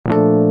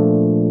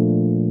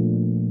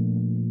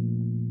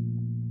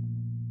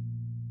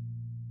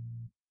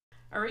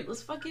Alright,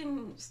 let's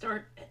fucking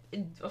start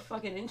a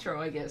fucking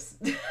intro, I guess.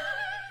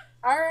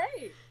 All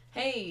right.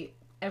 Hey,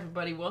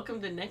 everybody,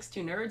 welcome to Next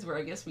Two Nerds, where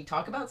I guess we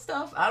talk about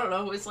stuff. I don't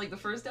know, it's like the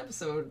first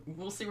episode.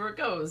 We'll see where it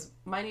goes.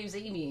 My name's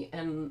Amy,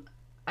 and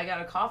I got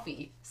a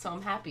coffee, so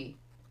I'm happy.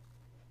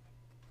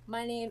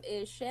 My name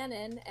is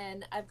Shannon,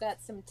 and I've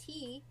got some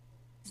tea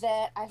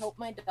that I hope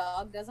my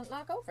dog doesn't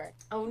knock over.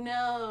 Oh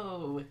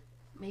no!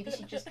 Maybe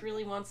she just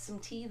really wants some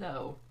tea,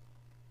 though.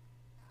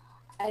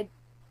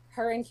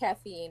 Her and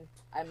caffeine.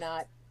 I'm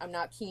not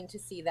keen to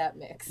see that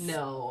mix.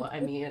 No, I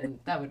mean,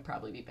 that would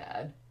probably be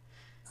bad.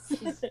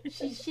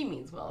 She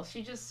means well.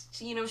 She She's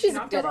a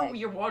knocked good over egg.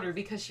 your water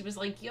because she was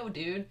like, yo,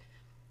 dude,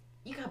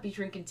 you gotta be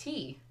drinking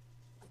tea.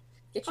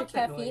 Get your Fuck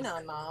that caffeine noise.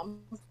 on, Mom.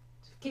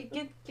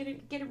 Get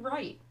it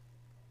right.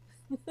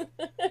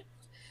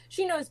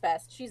 She knows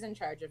best. She's in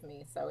charge of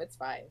me, so it's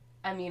fine.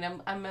 I mean,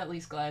 I'm at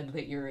least glad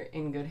that you're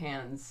in good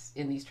hands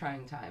in these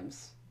trying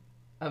times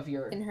of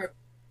your In her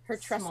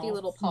trusty small.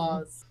 little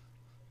paws.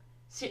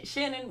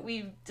 Shannon,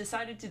 we've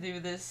decided to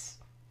do this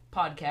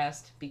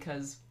podcast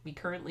because we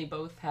currently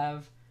both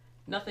have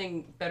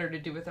nothing better to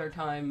do with our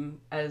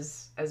time,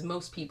 as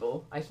most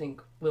people I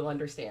think will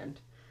understand.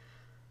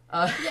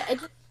 Yeah,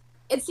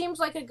 it seems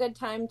like a good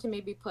time to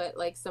maybe put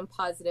like some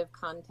positive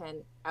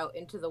content out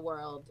into the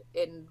world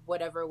in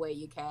whatever way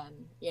you can.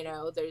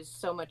 There's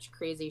so much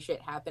crazy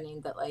shit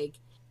happening that like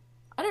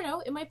I don't know,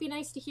 it might be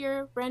nice to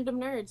hear random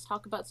nerds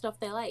talk about stuff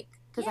they like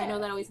because I know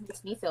Yeah. that always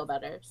makes me feel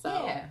better. So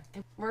Yeah,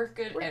 and we're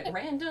good We're at good.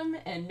 random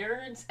and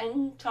nerds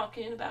and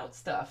talking about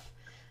stuff.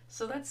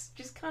 So that's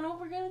just kind of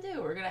what we're gonna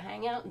do. We're gonna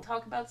hang out and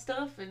talk about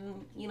stuff,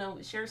 and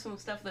share some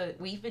stuff that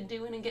we've been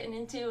doing and getting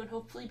into, and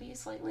hopefully be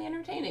slightly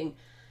entertaining.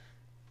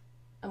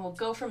 And we'll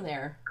go from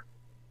there.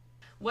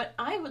 What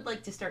I would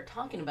like to start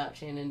talking about,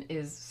 Shannon,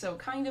 is so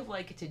kind of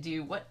like to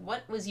do what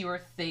was your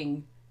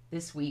thing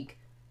this week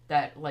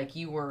that like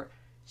you were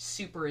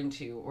super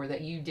into, or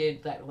that you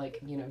did that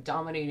like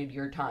dominated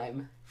your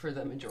time for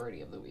the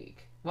majority of the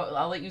week. Well,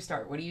 I'll let you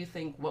start. What do you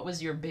think? What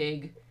was your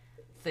big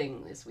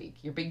thing this week?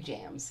 Your big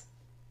jams?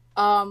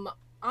 um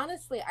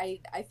honestly, I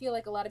feel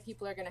like a lot of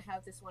people are going to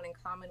have this one in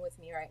common with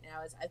me right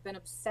now is I've been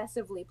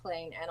obsessively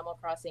playing Animal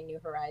Crossing New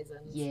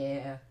Horizons.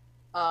 Yeah.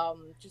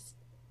 Just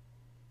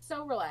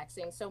so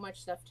relaxing, so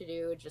much stuff to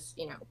do, just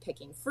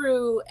picking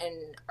fruit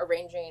and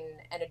arranging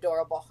an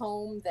adorable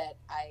home that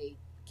I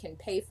can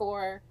pay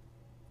for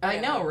I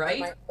know, in right?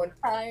 my own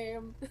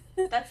time.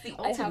 That's the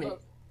I have ultimate a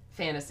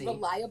fantasy.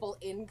 reliable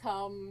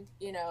income,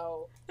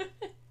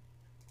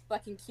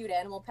 fucking cute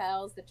animal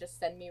pals that just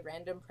send me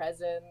random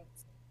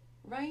presents.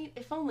 Right?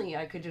 If only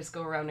I could just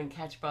go around and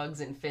catch bugs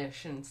and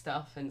fish and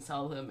stuff and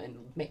sell them and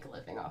make a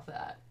living off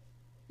that.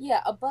 Yeah,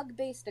 a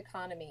bug-based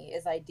economy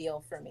is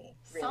ideal for me,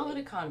 Solid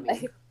really.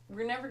 economy.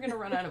 We're never going to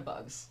run out of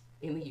bugs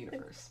in the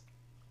universe.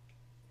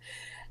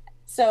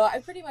 So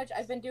I've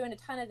been doing a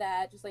ton of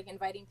that, just like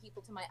inviting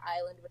people to my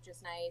island, which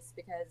is nice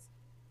because,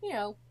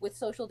 with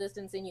social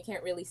distancing, you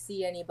can't really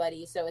see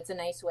anybody. So it's a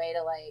nice way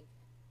to like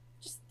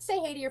just say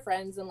hey to your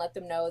friends and let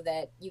them know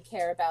that you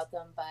care about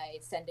them by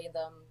sending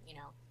them,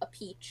 a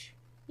peach.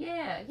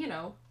 Yeah,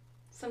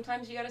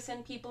 sometimes you got to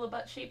send people a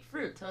butt-shaped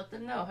fruit to let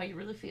them know how you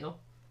really feel.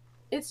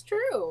 It's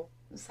true.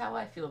 This is how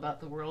I feel about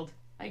the world.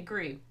 I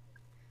agree.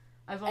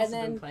 I've And also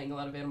been then playing a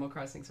lot of Animal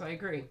Crossing, so I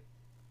agree.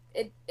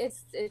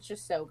 it's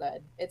just so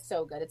good. It's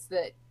so good.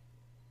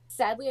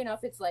 Sadly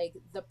enough, it's like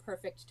the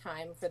perfect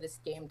time for this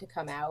game to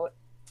come out.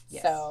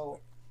 Yes. So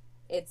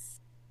it's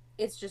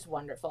just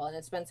wonderful, and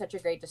it's been such a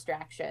great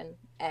distraction.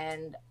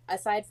 And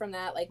aside from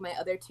that, like my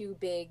other two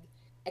big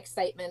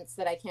excitements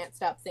that I can't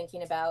stop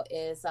thinking about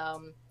is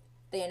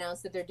they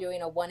announced that they're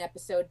doing a one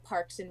episode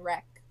Parks and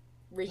Rec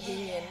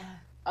reunion Yeah.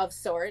 of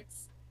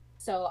sorts.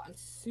 So I'm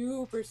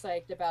super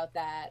psyched about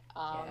that.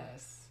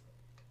 Yes.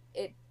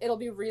 It'll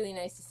be really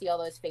nice to see all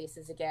those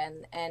faces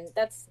again, and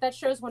that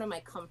shows one of my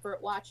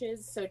comfort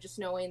watches. So just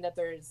knowing that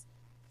there's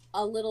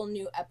a little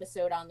new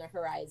episode on the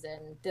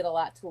horizon did a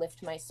lot to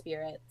lift my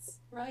spirits.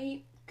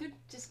 Right? Good,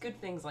 just good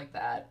things like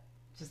that.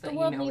 Just The that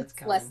world it's needs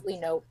coming. Leslie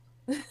Nope.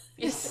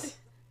 Yes.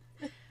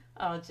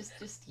 Oh,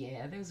 just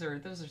yeah. Those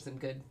are some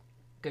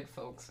good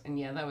folks, and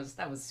yeah, that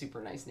was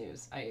super nice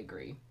news. I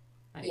agree.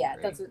 I Yeah,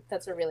 agree.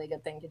 that's a really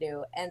good thing to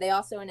do. And they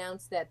also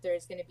announced that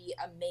there's going to be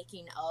a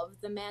making of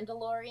the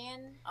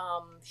Mandalorian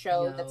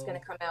show that's going Yo.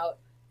 to come out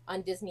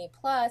on Disney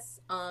Plus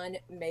on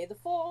May the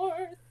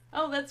 4th.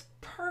 Oh, that's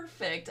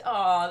perfect.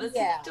 Aw, that's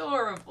Yeah.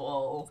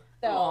 adorable.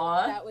 So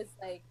Aw. that was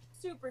like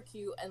super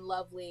cute and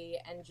lovely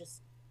and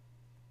just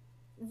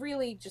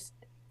really just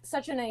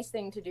such a nice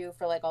thing to do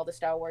for like all the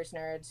Star Wars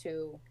nerds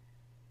who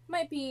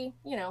might be,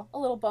 a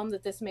little bummed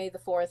that this May the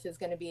 4th is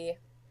going to be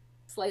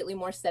slightly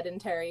more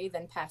sedentary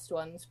than past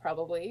ones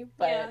probably,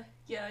 but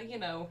Yeah,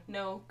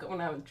 no going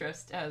out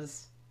dressed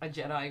as a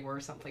Jedi or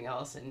something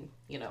else, and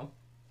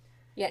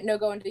yeah, no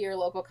going to your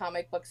local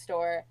comic book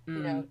store,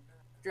 Mm.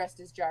 dressed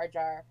as Jar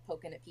Jar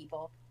poking at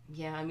people.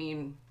 Yeah, I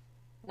mean,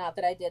 Not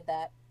that I did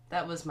that.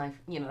 that was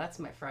that's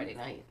my Friday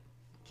night.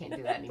 Can't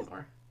do that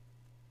anymore.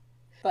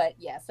 But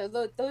yeah, so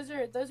those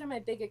are my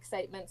big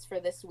excitements for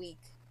this week.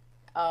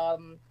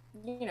 Um,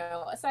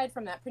 aside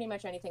from that, pretty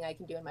much anything I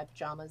can do in my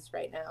pajamas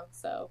right now.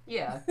 So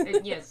Yeah,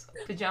 yes,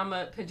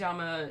 pajama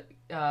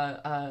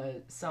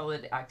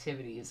solid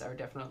activities are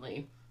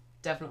definitely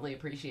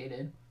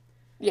appreciated.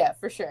 yeah,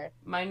 for sure.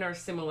 Mine are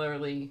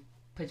similarly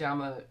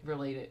pajama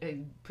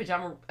related,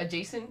 pajama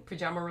adjacent,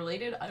 pajama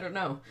related. I don't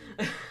know.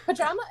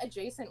 Pajama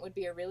adjacent would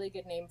be a really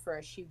good name for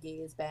a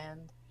shoegaze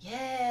band.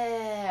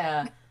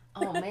 Yeah.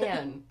 Oh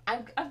man,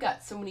 I've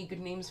got so many good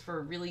names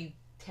for really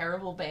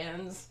terrible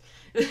bands.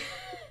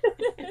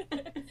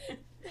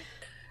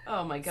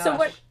 Oh my So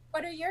gosh.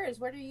 what are yours?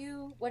 What are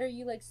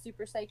you like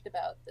super psyched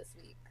about this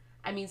week?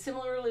 I mean,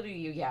 similarly to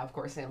you, yeah, of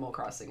course, Animal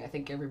Crossing. I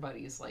think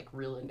everybody's like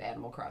real into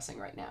Animal Crossing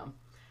right now.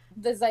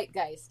 The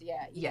zeitgeist,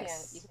 yeah, you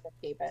Yes. can't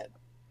escape it.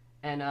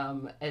 And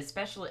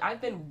especially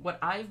I've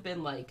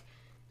been like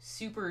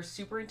super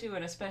into,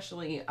 and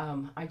especially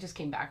I just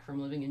came back from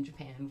living in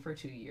Japan for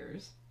 2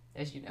 years,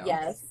 as you know.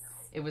 Yes.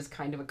 It was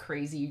kind of a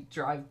crazy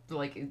drive,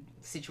 like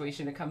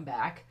situation to come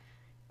back,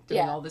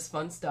 doing Yeah. all this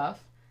fun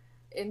stuff.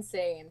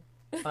 Insane.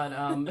 But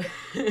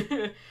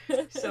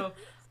so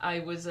I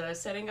was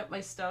setting up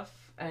my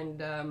stuff, and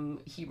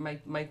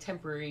my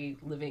temporary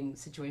living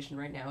situation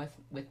right now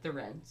with the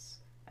rents,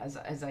 as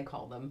I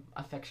call them,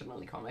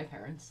 affectionately call my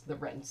parents the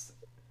rents.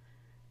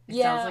 It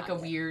sounds Yeah. like a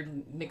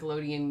weird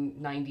Nickelodeon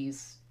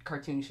 '90s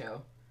cartoon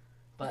show,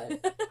 but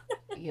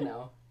you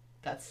know,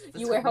 that's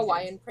You wear what we did.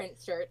 Hawaiian print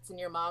shirts and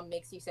your mom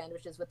makes you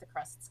sandwiches with the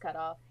crusts cut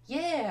off.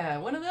 Yeah,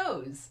 one of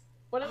those.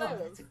 One of Oh,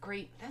 those.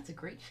 that's a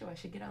great show. I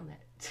should get on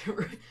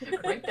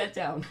that. Write that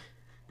down.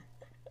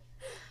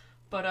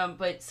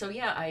 But so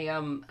yeah,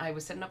 I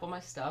was setting up all my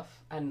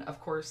stuff, and of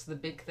course the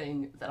big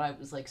thing that I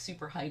was like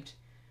super hyped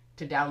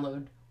to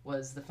download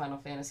was the Final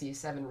Fantasy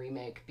VII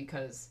remake,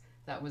 because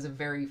that was a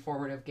very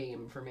formative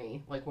game for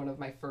me, like one of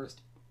my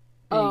first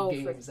big Oh,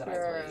 for games that I sure.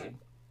 played.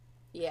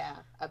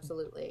 Yeah,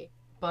 absolutely.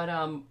 But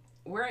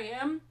where I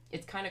am,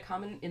 it's kind of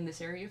common in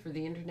this area for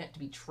the internet to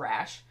be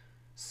trash.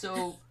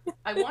 So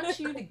I want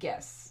you to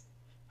guess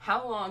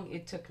how long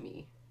it took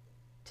me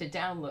to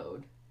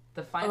download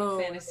the Final Oh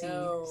Fantasy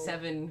no.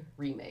 VII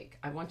remake.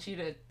 I want you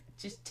to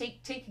just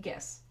take a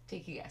guess.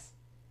 Take a guess.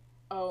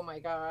 Oh my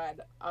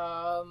god.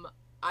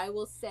 I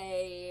will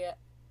say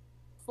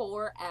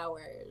 4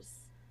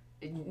 hours.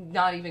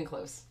 Not even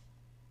close.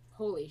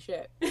 Holy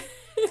shit.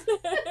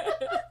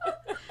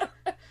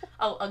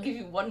 I'll give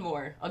you one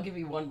more. I'll give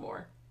you one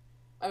more.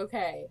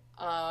 Okay.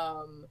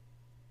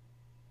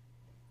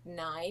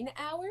 9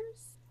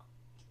 hours?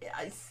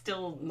 I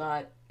still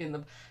not in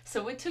the.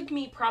 So it took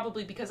me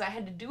probably, because I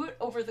had to do it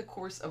over the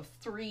course of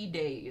 3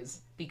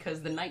 days,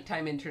 because the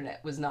nighttime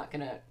internet was not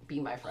gonna be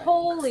my friend.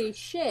 Holy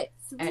shit.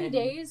 Three And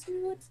days,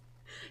 dude?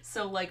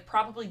 so like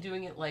probably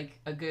doing it like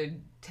a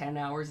good 10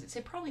 hours.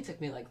 It probably took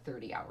me like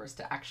 30 hours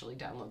to actually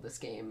download this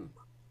game.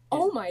 Is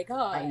Oh my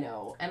I god.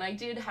 know, and I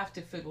did have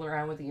to fiddle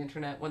around with the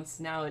internet once.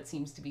 Now it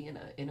seems to be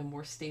in a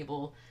more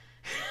stable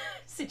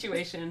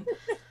situation.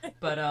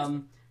 But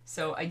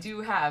so I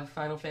do have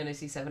Final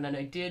Fantasy VII, and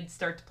I did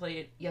start to play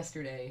it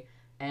yesterday,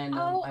 and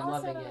Oh, I'm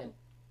loving it. awesome.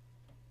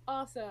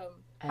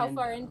 Awesome. How And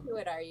far into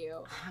it are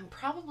you? I'm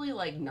probably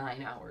like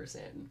 9 hours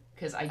in,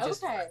 because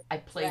Okay. I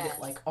played it Rad.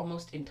 like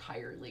almost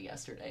entirely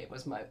yesterday. It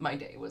was my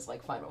day was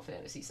like Final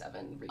Fantasy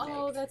VII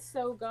Oh, remake. that's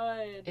so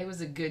good. It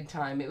was a good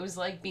time. It was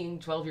like being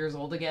 12 years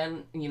old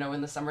again,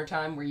 in the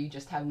summertime, where you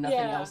just have nothing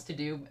Yeah. else to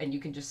do and you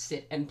can just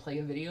sit and play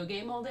a video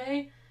game all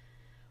day.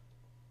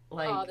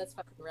 Oh, Like, that's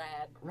fucking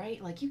rad.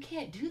 right? Like you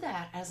can't do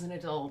that as an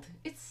adult.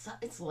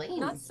 It's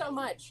Not lame. so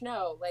much,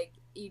 no. Like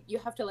you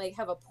have to like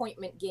have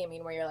appointment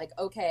gaming where you're like,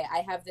 okay, I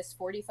have this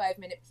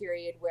 45-minute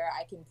period where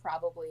I can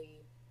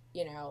probably,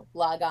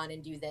 log on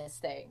and do this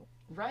thing.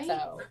 Right?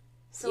 So,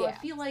 So I yeah.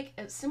 feel like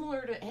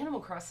similar to Animal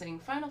Crossing,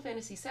 Final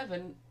Fantasy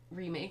VII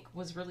remake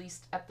was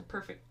released at the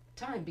perfect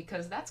time,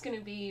 because that's going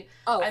to be,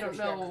 Oh, I for don't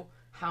sure. know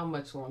how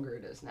much longer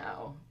it is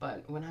now,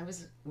 but when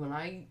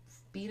I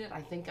beat it,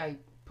 I think I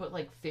put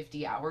like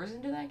 50 hours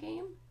into that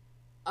game,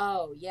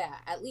 Oh, yeah,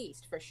 at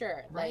least for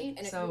sure. Like, right?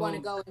 and if you want to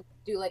So go and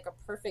do like a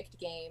perfect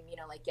game,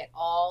 like get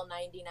all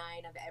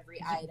 99 of every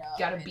you item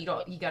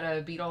and you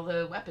gotta beat all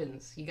the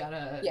weapons. You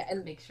gotta yeah,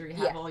 and make sure you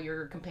have yeah, all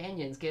your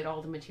companions, get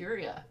all the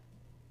materia.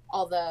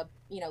 all the,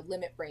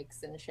 limit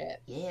breaks and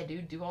shit. Yeah,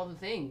 dude, do all the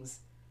things.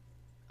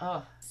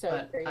 Oh, So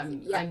but crazy.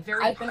 Yeah, I'm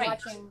very I've been hyped.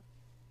 watching,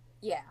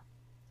 yeah,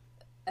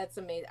 that's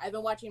amazing. I've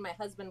been watching my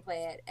husband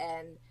play it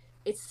and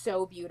it's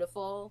so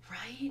beautiful.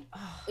 Right?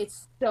 Oh,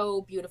 It's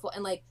so beautiful.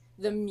 And like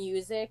the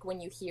music, when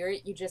you hear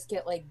it, you just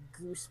get like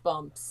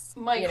goosebumps,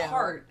 my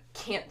heart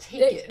can't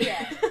take it.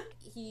 Yeah,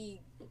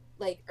 he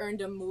like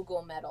earned a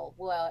Moogle medal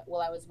while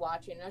I was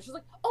watching, and I was just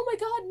like, "Oh my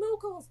god,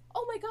 Moogles!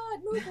 Oh my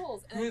god,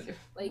 Moogles!" And it's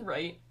like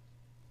Right?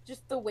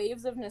 just the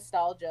waves of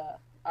nostalgia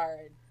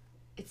are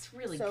It's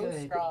really so good.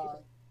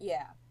 strong.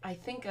 Yeah. I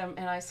think and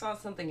I saw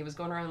something. It was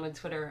going around on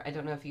Twitter. I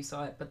don't know if you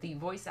saw it, but the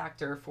voice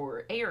actor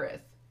for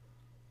Aerith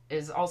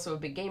is also a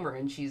big gamer,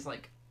 and she's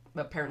like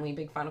apparently a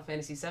big Final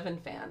Fantasy VII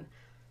fan.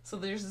 So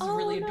there's this Oh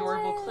really no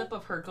adorable way. clip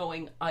of her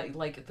going,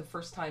 like the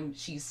first time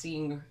she's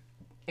seeing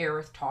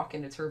Aerith talk,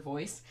 and it's her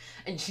voice,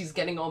 and she's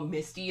getting all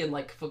misty and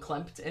like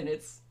verklempt, and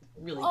it's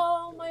really,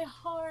 Oh, my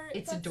heart.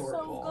 it's That's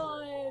so adorable.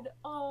 good.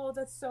 Oh,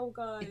 that's so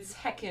good. It's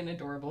heckin'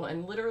 adorable,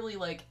 and literally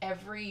like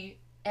every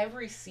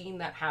scene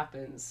that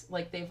happens,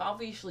 like they've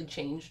obviously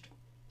changed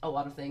a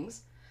lot of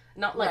things,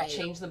 not like Right.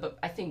 changed them, but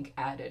I think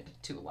added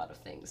to a lot of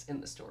things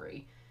in the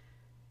story,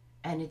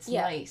 and it's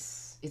Yeah.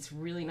 nice. It's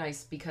really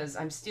nice because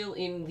I'm still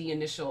in the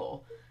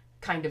initial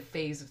kind of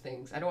phase of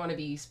things. I don't want to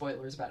be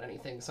spoilers about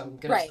anything, so I'm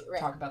gonna Right, right.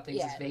 talk about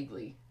things as Yeah.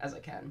 vaguely as I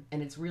can.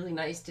 And it's really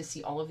nice to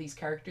see all of these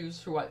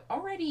characters who I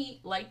already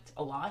liked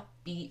a lot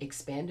be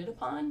expanded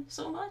upon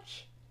so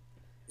much.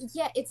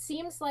 Yeah, it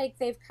seems like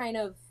they've kind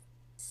of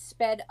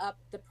sped up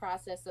the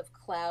process of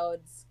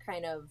Cloud's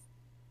kind of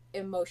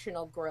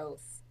emotional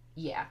growth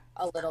Yeah,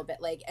 a little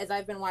bit. Like as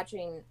I've been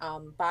watching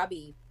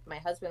Bobby, my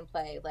husband,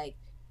 play, like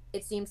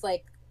it seems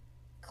like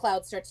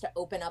Cloud starts to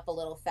open up a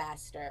little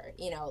faster.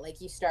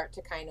 Like you start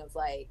to kind of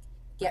like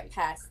get right.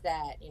 past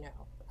that,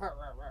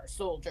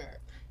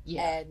 soldier,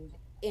 Yeah, and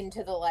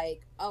into the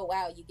like, oh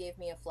wow, you gave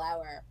me a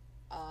flower.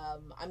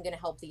 I'm gonna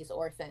help these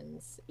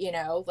orphans.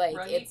 Like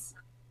right.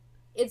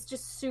 it's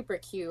just super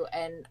cute,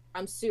 and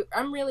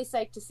I'm really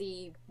psyched to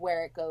see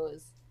where it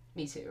goes.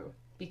 Me too.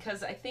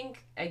 Because I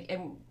think,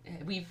 and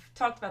we've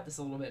talked about this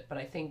a little bit, but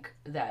I think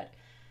that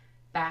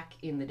back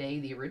in the day,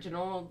 the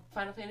original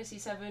Final Fantasy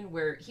VII,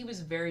 where he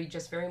was very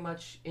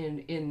much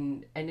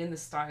in the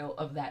style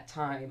of that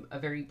time, a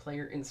very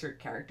player insert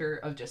character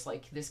of just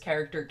like this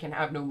character can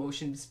have no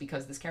emotions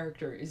because this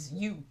character is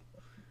you,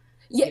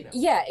 Yeah, you know.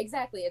 yeah,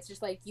 exactly. It's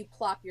just like you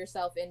plop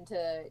yourself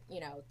into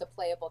the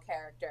playable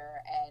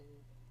character, and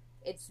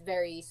it's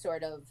very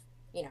sort of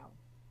you know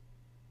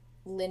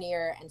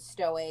linear and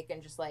stoic,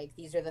 and just like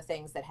these are the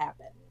things that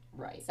happen.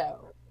 Right.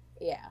 So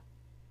yeah.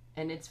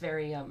 And it's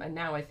very and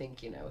now I think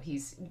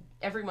he's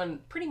everyone,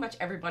 pretty much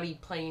everybody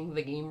playing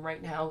the game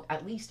right now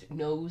at least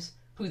knows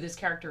who this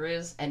character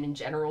is, and in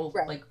general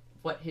Right. like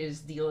what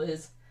his deal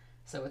is,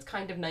 so it's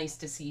kind of nice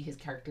to see his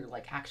character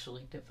like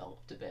actually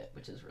developed a bit,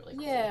 which is really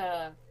cool.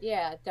 Yeah,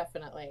 yeah,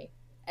 definitely.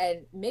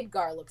 And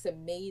Midgar looks Oh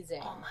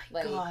amazing. my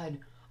Like, god,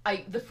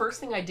 I the first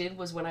thing I did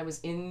was when I was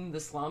in the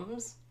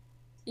slums,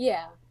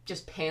 yeah.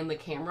 just pan the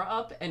camera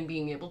up and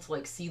being able to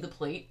like see the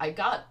plate, I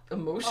got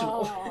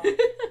emotional. Oh,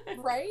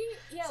 right?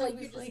 Yeah, So it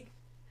like you was just like,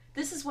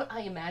 this is what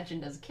I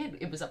imagined as a kid.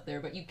 It was up there,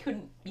 but you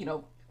couldn't,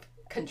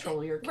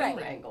 control your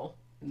camera right. angle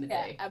in the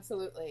Yeah, day.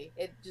 absolutely.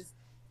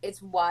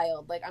 It's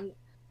wild. Like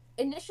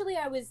initially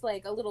I was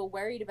like a little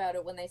worried about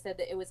it when they said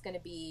that it was going to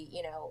be,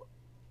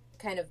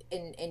 kind of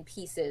in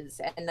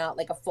pieces and not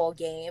like a full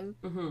game,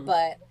 Hmm.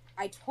 but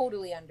I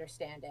totally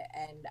understand it,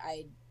 and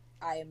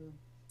I'm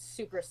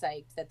super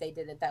psyched that they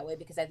did it that way,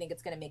 because I think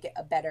it's going to make it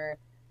a better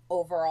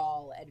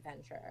overall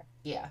adventure.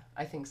 Yeah,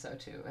 I think so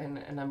too,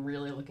 and I'm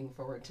really looking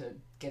forward to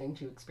getting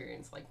to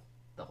experience like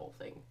the whole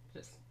thing.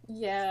 Just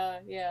Yeah,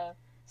 yeah.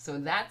 so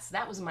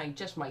that was my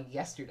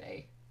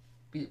yesterday.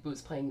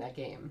 Was playing that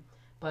game,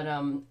 but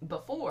That's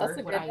before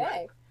a good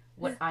day.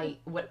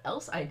 what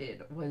else I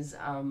did was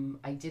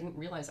I didn't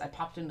realize I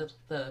popped into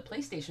the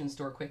PlayStation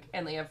store quick,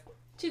 and they have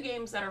two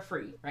games that are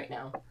free right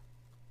now.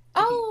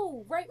 If you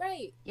Oh, right,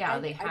 right. Yeah,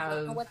 they I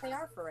don't know have what they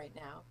are for right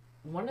now.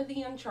 one of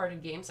the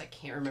Uncharted games. I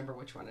can't remember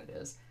which one it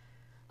is,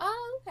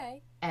 Oh,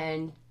 okay.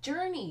 and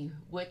Journey,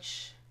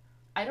 which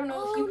I don't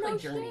know if you Oh, played no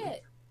Journey.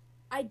 shit.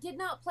 I did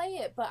not play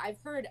it, but I've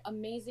heard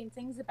amazing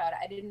things about it.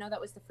 I didn't know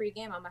that was the free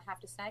game. I'm gonna have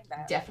to snag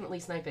that. Definitely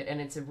snipe it, and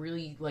it's a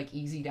really like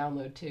easy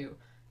download too.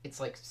 It's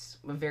like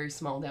a very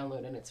small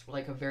download, and it's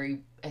like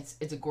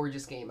it's a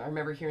gorgeous game. I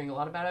remember hearing a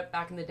lot about it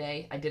back in the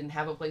day. I didn't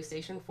have a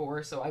PlayStation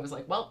 4, so I was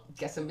like, well,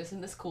 guess I'm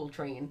missing this cool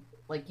train,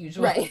 like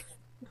usual. Right.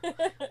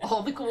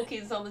 All the cool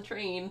kids on the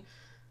train,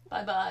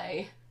 bye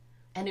bye.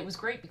 And it was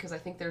great because I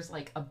think there's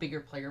like a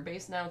bigger player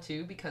base now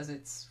too, because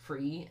it's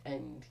free,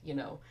 and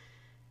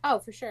Oh,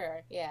 for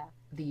sure. Yeah.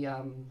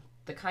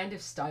 the kind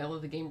of style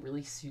of the game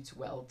really suits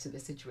well to the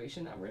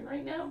situation that we're in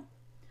right now.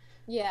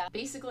 Yeah.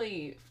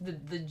 Basically,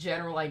 the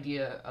general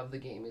idea of the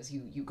game is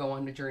you go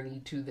on a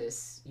journey to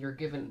this. You're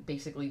given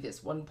basically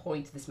this one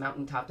point, this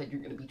mountaintop that you're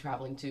going to be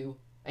traveling to,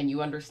 and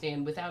you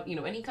understand without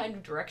any kind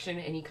of direction,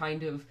 any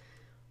kind of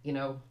you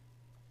know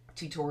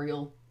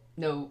tutorial.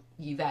 No,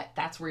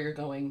 that's where you're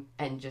going,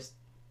 and just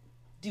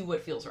do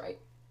what feels right.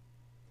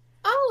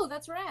 Oh,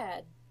 that's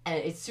rad. And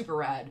it's super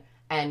rad.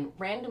 And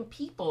random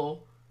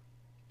people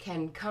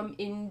can come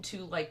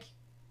into like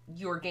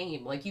your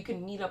game. Like you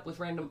can meet up with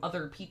random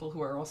other people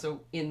who are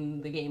also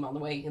in the game on the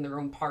way, in their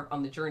own part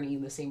on the journey,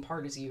 in the same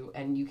part as you,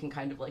 and you can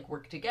kind of like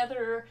work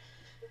together,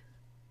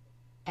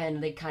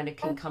 and they kind of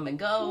can come and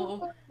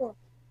go. Oh,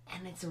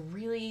 And it's a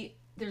really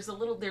there's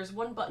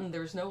one button,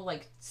 there's no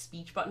like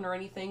speech button or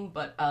anything,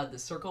 but the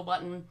circle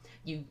button,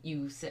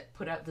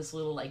 put out this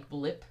little like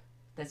blip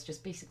that's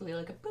just basically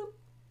like a boop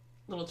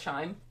little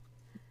chime,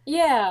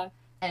 yeah.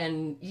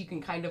 and you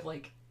can kind of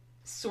like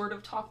sort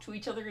of talk to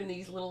each other in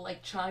these little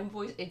like chime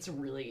voice.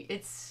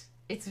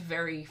 It's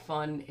very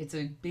fun. It's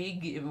a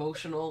big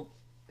emotional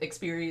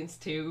experience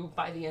too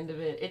by the end of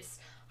it. It's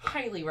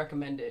highly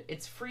recommend it.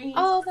 It's free.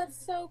 Oh,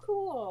 that's so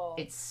cool.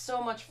 It's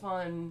so much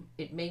fun.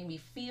 It made me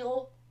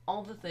feel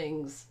all the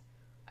things.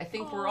 I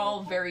think we're Oh.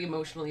 all very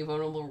emotionally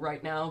vulnerable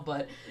right now,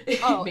 but it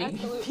Oh, made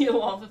absolutely. me feel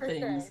all the For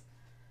things. sure.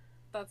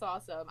 That's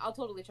awesome. I'll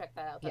totally check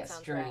that out. That Yes,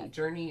 sounds Journey. rad.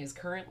 Journey is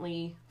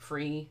currently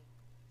free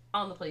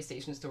on the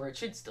PlayStation Store. It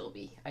should still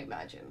be, I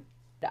imagine.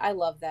 I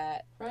love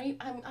that. Right?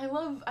 I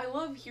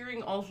love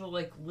hearing all the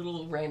like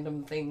little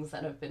random things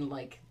that have been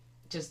like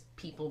just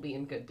people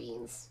being good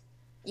beans.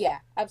 Yeah,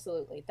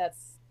 absolutely.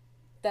 That's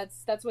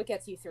what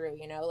gets you through,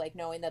 you know, like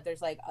knowing that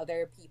there's like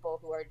other people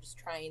who are just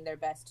trying their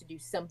best to do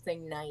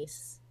something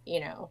nice,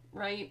 you know.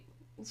 Right?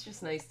 It's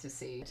just nice to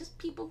see. Just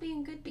people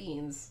being good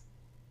beans.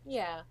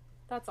 Yeah,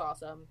 that's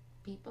awesome.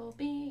 People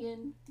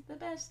being the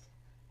best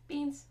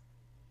beans.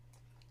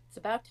 It's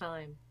about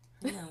time.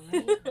 I know,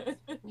 right?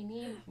 We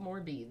need more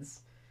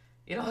beads.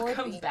 It all More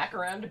comes beans. back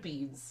around to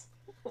beans.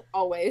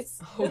 Always.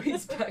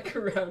 Always back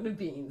around to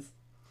beans.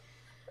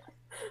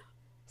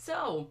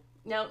 So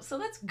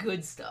that's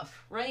good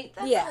stuff, right?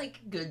 That's Yeah. like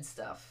good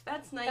stuff.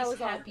 That's That nice,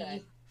 was all happy,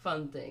 good.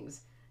 fun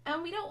things.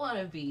 And we don't want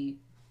to be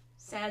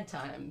sad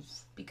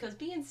times because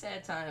being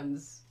sad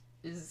times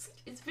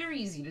it's very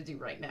easy to do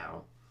right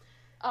now.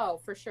 Oh,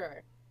 for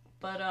sure.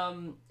 But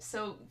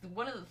so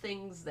one of the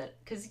things that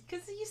because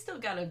you still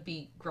gotta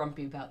be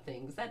grumpy about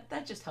things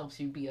that just helps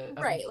you be a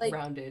Right, like,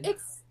 rounded.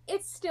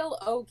 It's still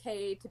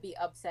okay to be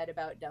upset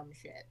about dumb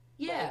shit.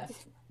 Yeah,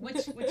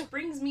 Like, which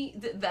brings me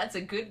that's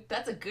a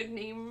good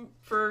name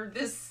for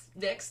this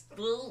next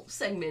little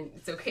segment.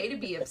 It's okay to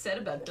be upset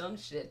about dumb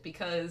shit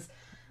because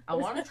I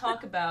want to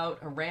talk about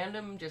a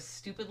random just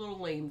stupid little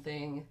lame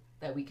thing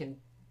that we can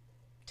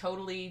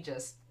totally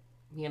just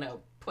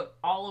put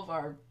all of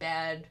our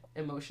bad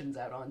emotions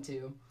out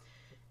onto.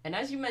 And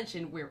as you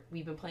mentioned,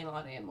 we've been playing a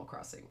lot of Animal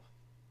Crossing.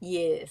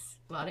 yes.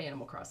 A lot of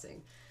Animal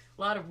Crossing.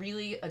 A lot of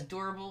really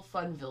adorable,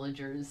 fun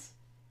villagers.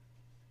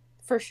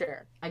 For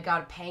sure. I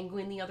got a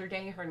penguin the other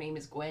day. Her name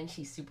is Gwen.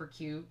 She's super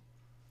cute.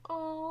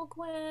 Oh,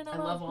 Gwen. I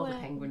love all the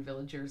Gwen. penguin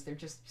villagers. They're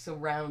just so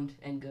round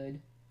and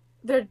good.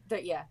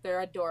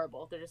 They're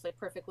adorable. They're just like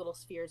perfect little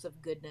spheres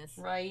of goodness.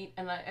 Right?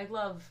 And I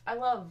love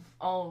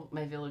all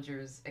my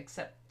villagers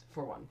except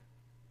for one.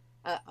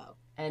 Uh-oh.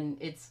 And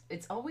it's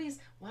always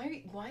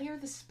why are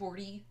the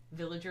sporty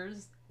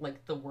villagers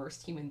like the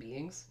worst human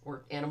beings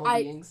or animal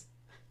beings?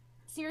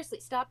 Seriously,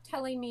 stop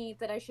telling me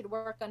that I should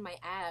work on my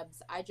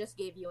abs. I just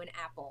gave you an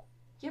apple.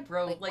 Yeah,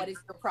 bro. Like what is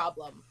your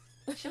problem?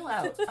 Chill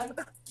out.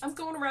 I'm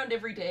going around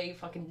every day,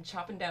 fucking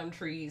chopping down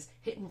trees,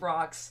 hitting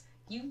rocks.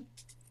 You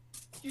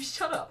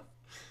shut up.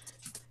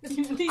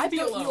 You leave I me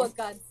built alone. you a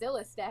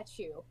Godzilla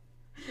statue.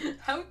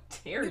 How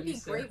dare You'd you, be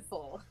sir?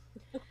 grateful.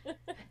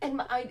 And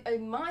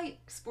my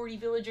sporty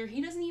villager,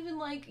 he doesn't even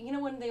like,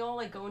 when they all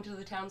like go into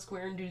the town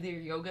square and do their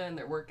yoga and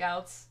their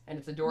workouts, and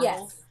it's adorable.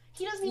 Yes.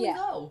 He doesn't even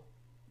go.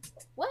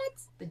 What?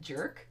 The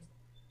jerk.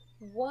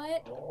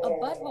 What a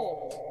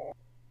butthole.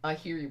 I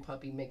hear you,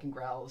 puppy, making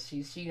growls.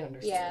 She Yeah,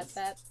 understands.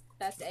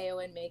 that's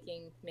Aowen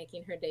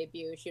making her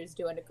debut. She was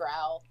doing a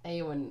growl.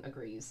 Aowen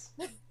agrees.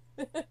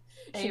 She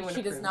Aowen does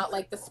approves. not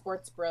like the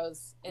sports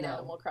bros in No.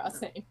 Animal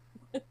Crossing.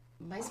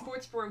 My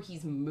sports bro,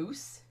 he's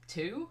Moose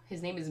too.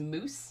 His name is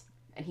Moose,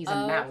 and he's a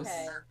mouse.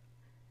 Okay.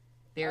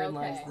 Therein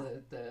lies Okay.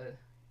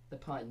 the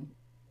pun.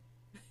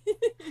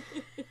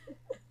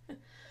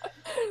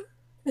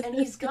 And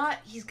he's got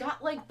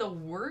like the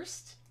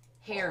worst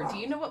hair. Do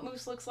you know what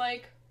Moose looks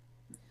like?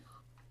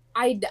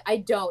 I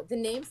don't. The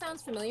name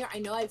sounds familiar. I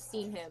know I've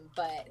seen him,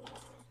 but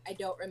I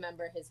don't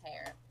remember his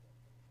hair.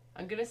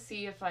 I'm gonna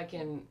see if I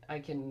can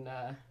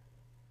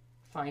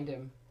find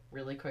him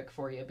really quick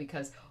for you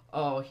because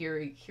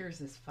here's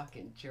this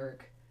fucking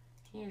jerk.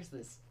 Here's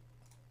this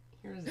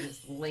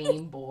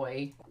lame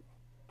boy.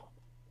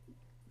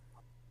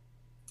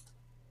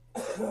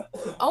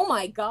 Oh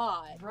my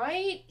god.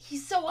 Right?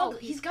 He's so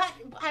ugly.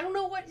 I don't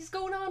know what is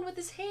going on with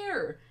his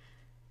hair.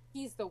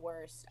 He's the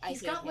worst.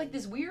 He's got like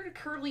this weird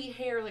curly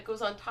hair that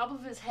goes on top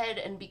of his head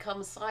and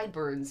becomes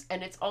sideburns,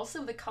 and it's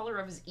also the color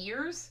of his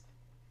ears.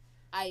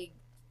 I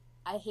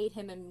hate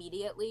him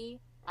immediately.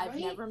 I've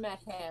Right? never met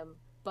him,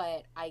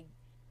 but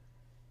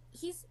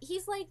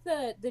he's like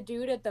the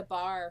dude at the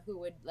bar who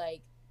would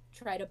like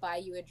try to buy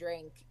you a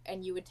drink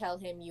and you would tell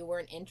him you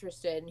weren't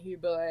interested and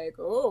he'd be like,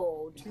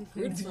 "Oh, too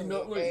good Do for you me,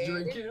 not like babe."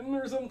 drinking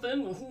or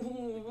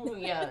something?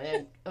 Yeah,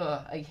 and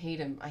I hate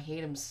him. I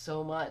hate him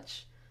so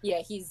much. Yeah,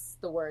 he's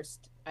the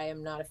worst. I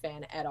am not a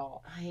fan at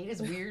all. I hate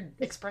his weird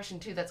expression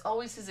too. That's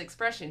always his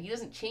expression. He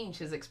doesn't change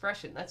his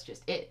expression. That's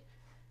just it.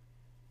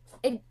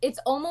 It's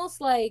almost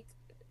like,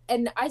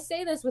 and I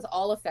say this with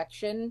all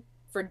affection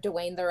for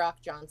Dwayne The Rock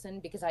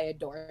Johnson because I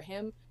adore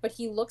him, but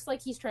he looks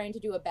like he's trying to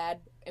do a bad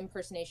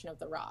impersonation of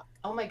The Rock.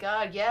 Oh my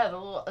god, yeah, the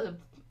little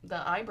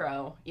the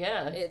eyebrow.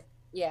 Yeah.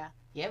 Yeah.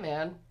 Yeah,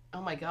 man.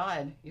 Oh my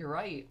god, you're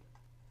right.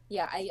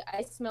 Yeah,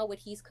 I smell what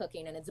he's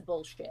cooking and it's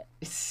bullshit.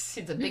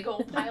 It's a big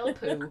old pile of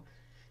poo.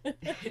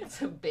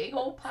 It's a big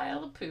old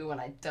pile of poo,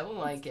 and I don't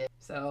like it.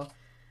 So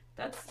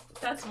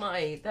that's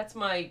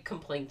my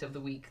complaint of the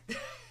week.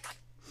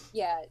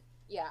 Yeah,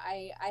 Yeah,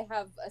 I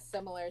have a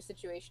similar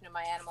situation in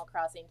my Animal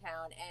Crossing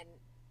town, and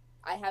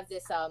I have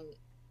this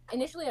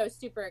initially I was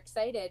super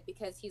excited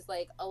because he's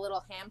like a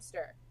little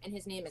hamster and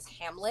his name is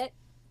Hamlet,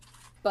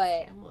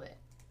 but Hamlet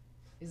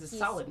is a he's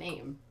solid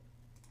name.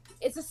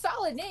 it's a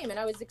solid name, and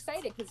I was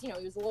excited because he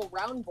was a little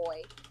round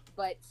boy,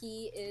 but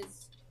he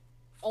is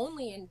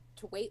only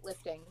into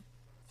weightlifting.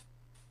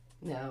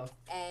 No.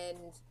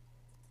 And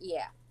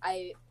yeah,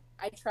 I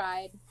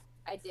tried,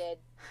 I did,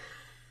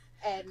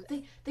 and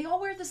they all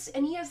wear this,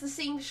 and he has the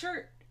same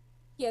shirt.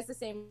 he has the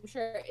same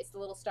shirt. It's the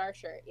little star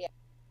shirt. Yeah.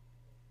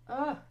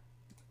 Oh.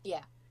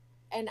 Yeah.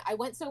 And I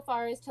went so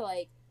far as to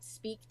like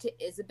speak to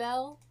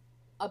Isabel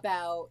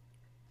about,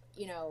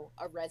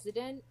 a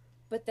resident,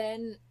 but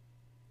then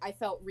I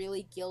felt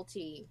really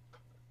guilty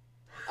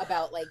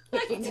about like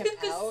kicking him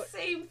out.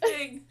 Same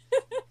thing.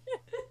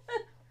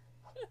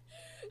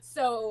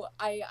 So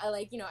I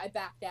I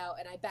backed out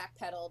and I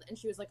backpedaled, and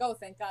she was like, "Oh,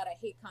 thank God, I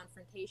hate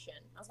confrontation."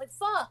 I was like,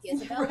 "Fuck,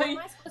 Isabel, right? What am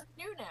I supposed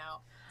to do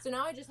now?" So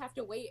now I just have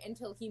to wait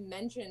until he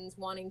mentions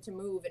wanting to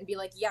move and be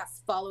like,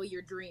 "Yes, follow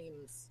your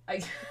dreams."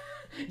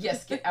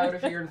 Yes, get out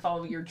of here and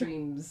follow your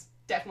dreams.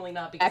 Definitely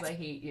not because I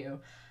hate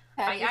you.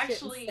 I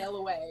actually sail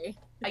away.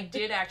 I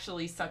did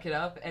actually suck it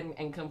up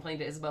and complain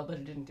to Isabel, but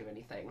it didn't do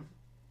anything.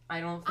 I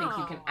don't think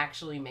you can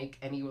actually make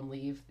anyone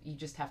leave. You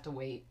just have to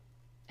wait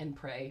and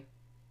pray.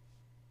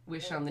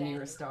 Wish on the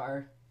nearest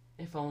star.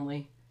 If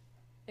only.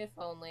 If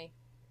only.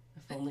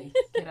 If only.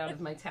 Get out of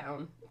my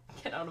town.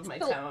 Get out of my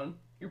town.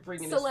 You're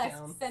bringing us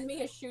down. Send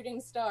me a shooting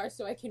star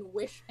so I can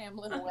wish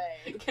Hamlet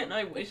away. Can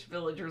I wish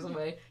villagers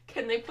away?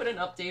 Can they put an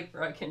update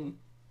where I can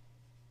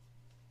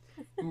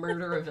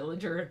murder a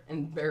villager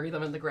and bury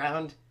them in the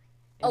ground?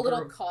 A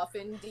little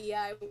coffin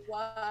DIY.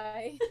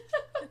 I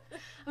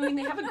mean,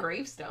 they have a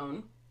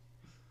gravestone.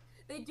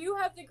 They do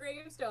have the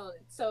gravestone.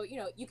 So,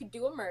 you could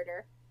do a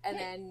murder and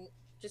then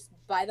just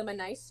buy them a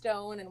nice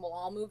stone and we'll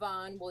all move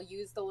on. We'll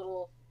use the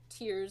little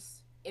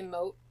tears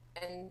emote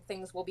and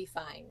things will be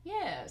fine.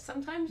 Yeah,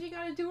 sometimes you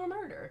gotta do a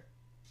murder.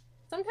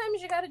 Sometimes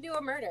you gotta do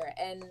a murder.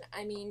 And,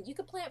 I mean, you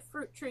could plant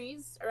fruit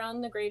trees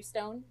around the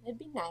gravestone. It'd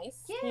be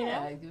nice.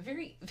 Yeah,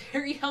 very,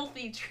 very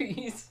healthy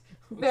trees.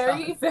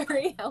 Very,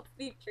 very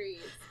healthy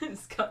trees.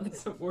 It's gotten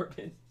so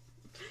morbid.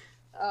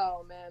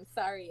 Oh, man.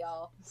 Sorry,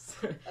 y'all.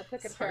 I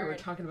took a turn. We're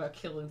talking about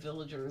killing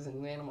villagers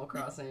in Animal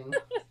Crossing.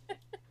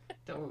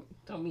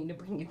 Don't mean to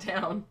bring it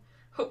down.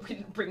 Hope we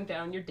didn't bring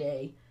down your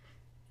day.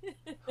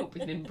 Hope we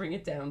didn't bring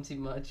it down too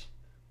much.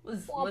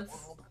 Let's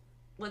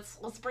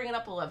bring it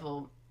up a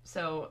level.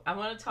 So I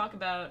want to talk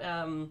about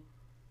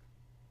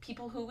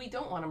people who we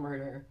don't want to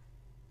murder.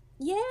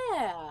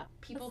 Yeah.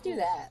 People let's do who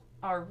that.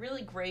 Are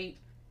really great,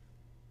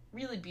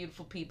 really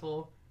beautiful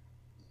people.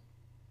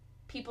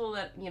 People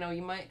that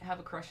you might have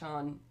a crush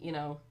on.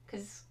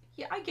 Because.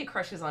 Yeah, I get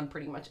crushes on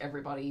pretty much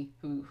everybody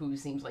who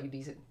seems like a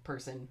decent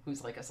person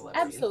who's like a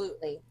celebrity.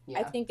 Absolutely. Yeah.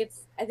 I think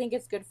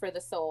it's good for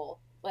the soul.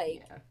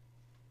 Like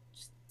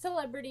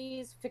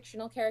celebrities,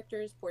 fictional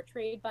characters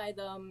portrayed by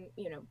them,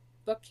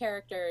 book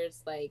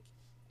characters, like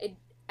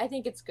I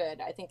think it's good.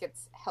 I think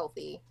it's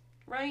healthy.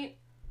 Right?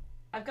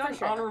 I've got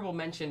an honorable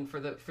mention for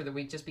the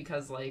week just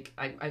because like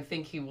I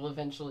think he will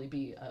eventually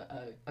be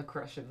a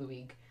crush of the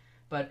week.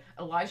 But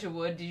Elijah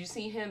Wood, did you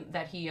see him?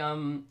 That he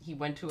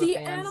went to the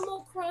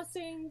Animal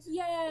Crossing,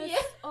 yes. Yeah.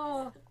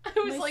 Oh, I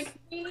was like,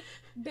 sweet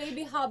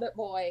baby Hobbit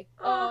boy.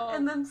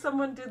 And then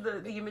someone did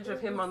the image of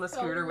him on the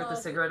scooter with a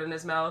cigarette in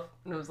his mouth,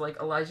 and it was like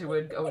Elijah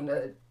Wood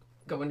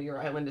going to your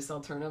island to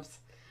sell turnips.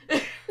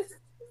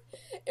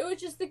 It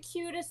was just the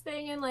cutest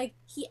thing, and like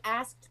he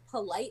asked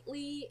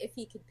politely if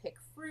he could pick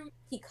fruit.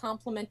 He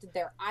complimented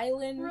their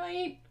island,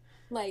 right?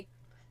 Like.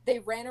 They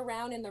ran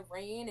around in the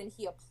rain and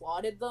he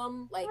applauded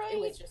them. Like, It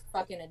was just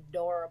fucking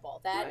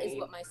adorable. That is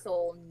what my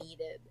soul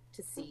needed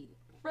to see.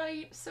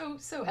 Right. So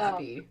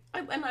happy.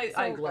 I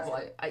love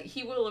it.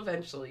 He will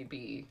eventually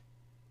be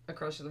a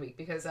crush of the week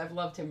because I've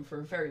loved him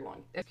for very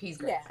long. He's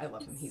great. Yeah, I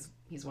love him.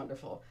 He's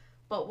wonderful.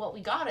 But what we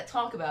gotta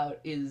talk about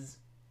is,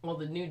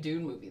 the new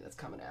Dune movie that's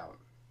coming out.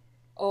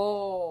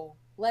 Oh,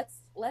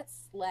 let's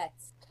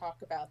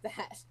talk about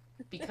that.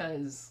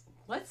 Because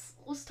let's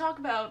talk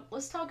about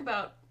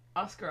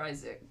Oscar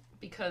Isaac,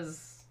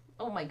 because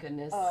oh my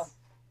goodness.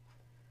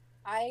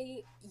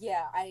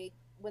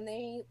 When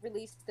they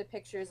released the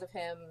pictures of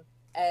him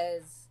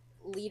as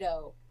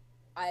Leto,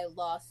 I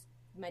lost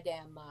my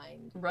damn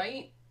mind.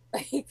 Right?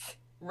 Like,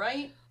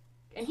 right?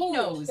 And he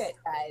knows. Shit,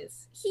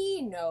 guys.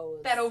 He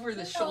knows. That over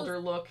the shoulder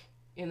look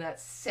in that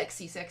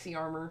sexy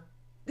armor.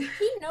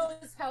 He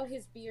knows how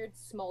his beard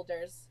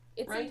smolders.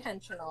 It's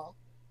intentional.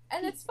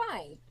 And it's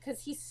fine,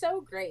 because he's so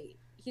great.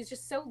 He's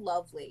just so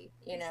lovely,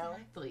 know?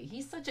 Exactly.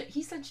 He's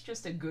such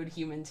just a good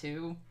human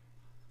too.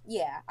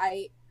 Yeah,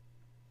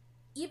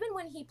 even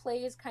when he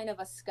plays kind of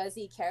a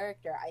scuzzy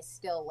character, I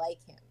still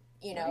like him.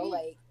 Right?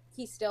 Like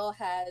he still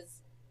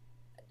has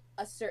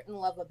a certain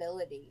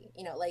lovability.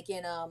 Like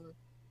in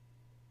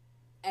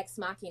Ex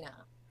Machina.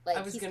 Like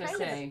I was gonna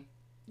say.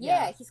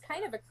 He's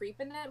kind of a creep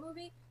in that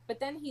movie,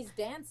 but then he's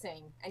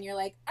dancing, and you're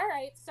like, all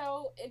right,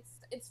 so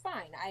it's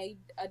fine.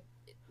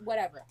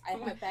 whatever. I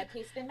have bad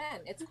taste in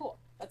men. It's cool.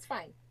 That's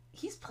fine.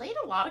 He's played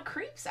a lot of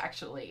creeps,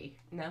 actually.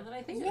 Now that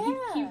I think of it,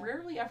 he Yeah.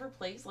 rarely ever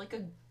plays like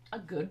a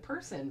good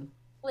person.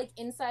 Like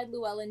Inside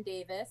Llewellyn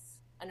Davis,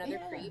 another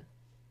Yeah. creep.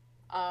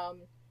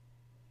 Um,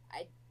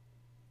 I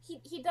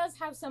he does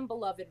have some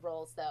beloved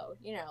roles though.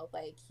 You know,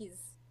 like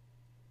he's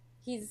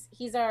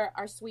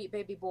our sweet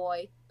baby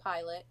boy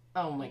pilot.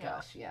 Oh my You know.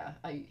 gosh, yeah.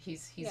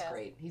 He's Yeah.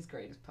 great. He's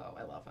great as Poe.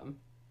 I love him.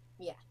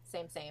 Yeah.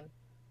 Same.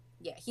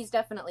 Yeah, he's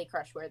definitely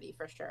crush worthy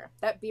for sure.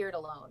 That beard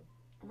alone,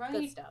 good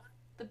Right? stuff.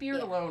 The beard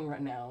Yeah. alone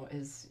right now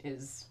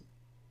is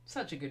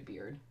such a good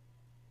beard.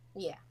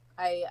 Yeah,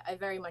 I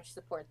very much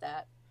support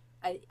that.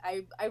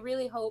 I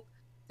really hope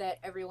that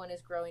everyone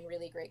is growing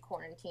really great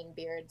quarantine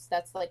beards.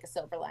 That's like a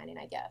silver lining,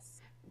 I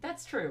guess.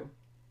 That's true.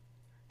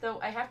 Though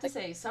I have to Like,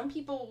 say, some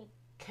people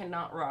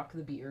cannot rock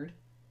the beard.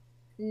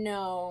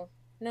 no,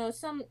 no.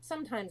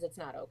 Sometimes it's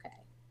not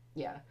okay.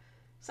 Yeah.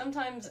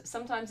 Sometimes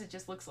it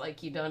just looks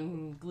like you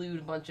done glued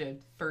a bunch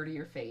of fur to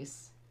your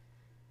face.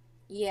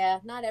 Yeah,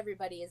 not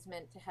everybody is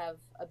meant to have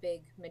a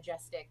big,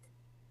 majestic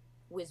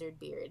wizard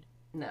beard.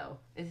 No,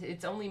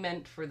 it's only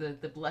meant for the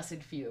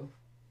blessed few.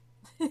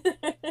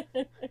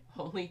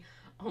 Only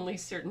only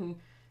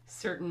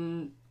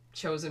certain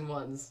chosen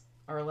ones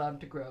are allowed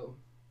to grow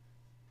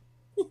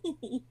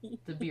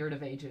the beard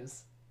of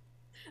ages.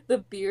 The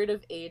beard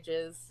of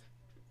ages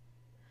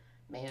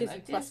Man, gives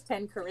you plus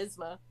 10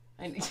 charisma.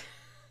 I,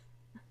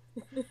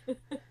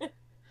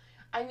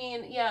 I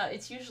mean, yeah,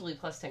 it's usually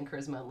plus 10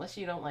 charisma unless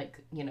you don't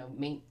like,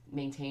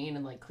 maintain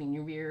and like clean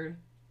your beard.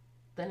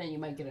 Then you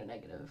might get a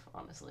negative,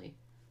 honestly.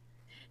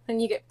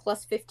 And you get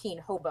plus 15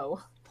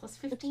 hobo. Plus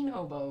 15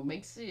 hobo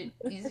makes it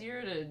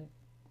easier to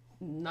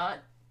not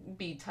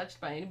be touched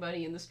by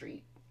anybody in the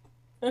street.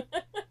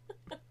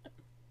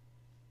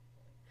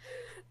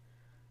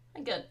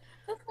 I got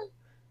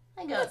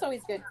I That's got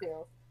always good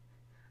too.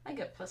 I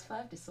got plus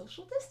 5 to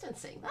social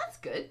distancing. That's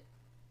good.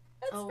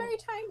 That's Oh, very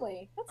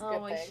timely. That's a oh,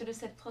 good I thing. should have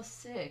said plus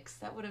 6.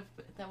 That would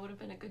have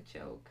been a good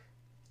joke.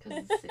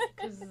 Cuz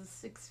it's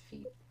 6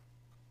 feet.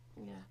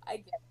 Yeah. I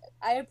get it.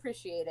 I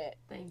appreciate it.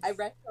 Thanks. I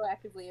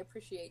retroactively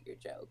appreciate your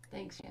joke.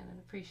 Thanks, Shannon.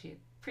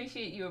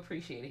 Appreciate you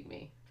appreciating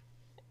me.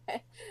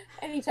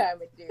 Anytime,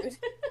 dude.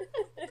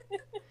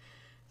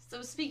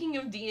 So speaking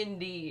of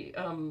D&D,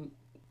 I'm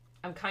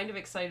kind of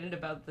excited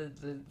about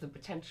the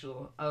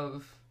potential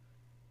of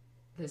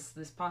this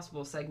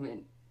possible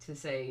segment to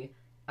say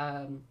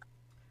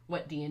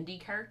what D&D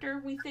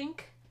character we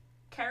think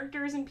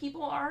characters and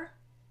people are.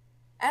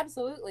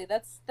 Absolutely.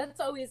 That's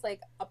always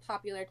like a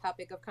popular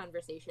topic of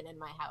conversation in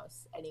my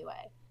house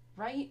anyway.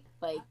 Right?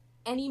 Like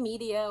any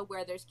media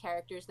where there's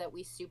characters that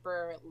we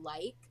super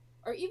like,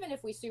 or even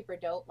if we super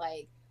don't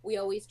like, we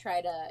always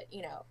try to,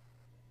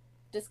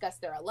 discuss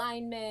their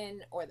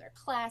alignment or their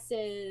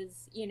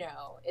classes.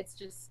 It's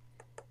just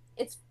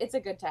it's a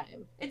good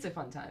time. It's a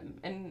fun time.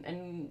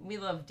 And we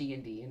love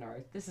D&D in our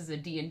this is a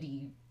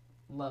D&D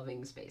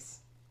loving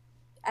space.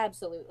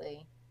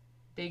 Absolutely.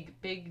 Big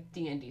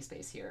D&D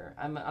space here.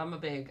 I'm a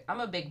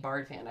big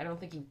bard fan. I don't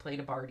think you've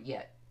played a bard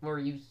yet, or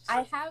you.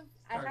 I have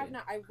started.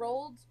 not. I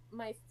rolled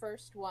my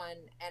first one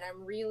and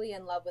I'm really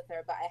in love with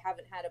her, but I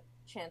haven't had a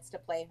chance to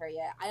play her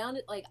yet. I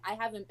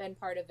haven't been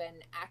part of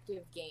an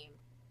active game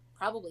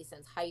probably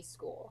since high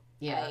school.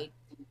 Yeah.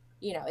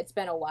 It's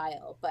been a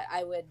while, but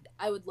I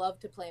would love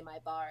to play my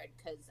bard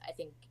because I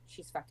think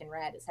she's fucking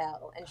rad as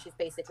hell, and she's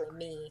basically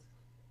me.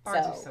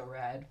 Bards are so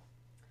rad.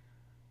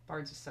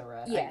 Bards are so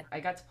rad. Yeah. I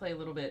got to play a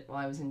little bit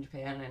while I was in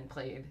Japan and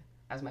played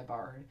as my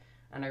bard,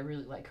 and I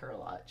really like her a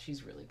lot.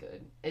 She's really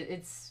good.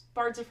 It's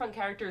bards are fun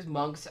characters.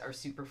 Monks are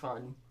super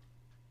fun.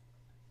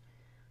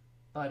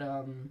 But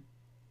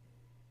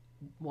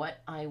what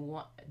I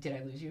want? Did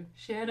I lose you,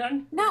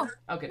 Shannon? No.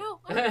 Okay. No.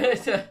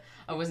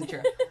 I wasn't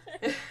sure.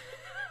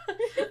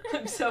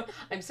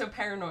 I'm so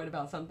paranoid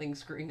about something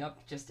screwing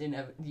up just in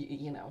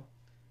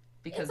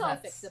because It's all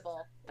that's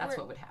fixable.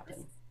 what would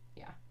happen.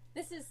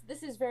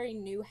 This is very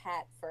new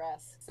hat for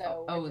us.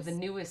 So Oh, the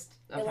newest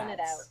of filling it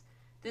hats. out.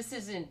 This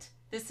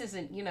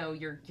isn't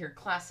your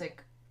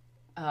classic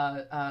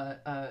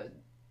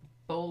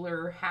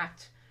bowler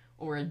hat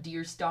or a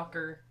deer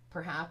stalker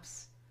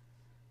perhaps.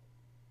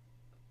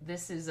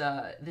 This is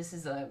a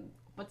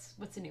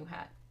what's a new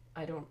hat?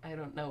 I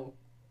don't know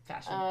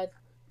fashion.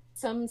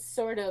 Some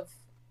sort of.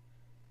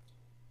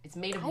 It's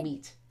made of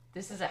meat.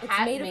 This is a It's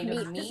hat made made of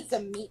of meat. meat. This is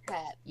a meat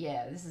hat.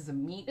 Yeah, this is a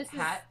meat This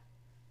hat.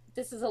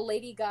 This is a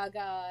Lady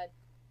Gaga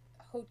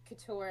haute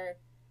couture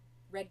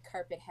red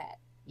carpet hat.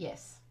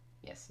 Yes,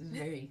 it's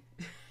very.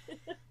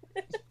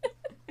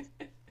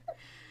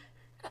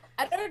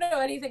 I don't know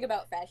anything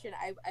about fashion.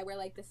 I wear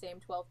like the same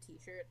 12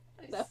 t-shirt.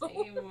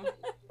 So.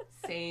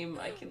 Same.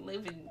 I can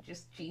live in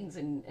just jeans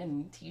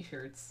and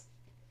t-shirts.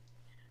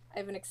 I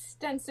have an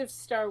extensive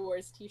Star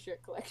Wars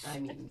t-shirt collection. I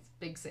mean,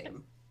 big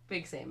same.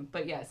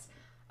 But yes,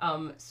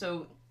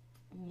 so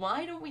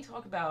why don't we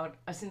talk about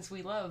since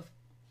we love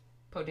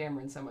Poe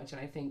Dameron so much, and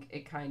I think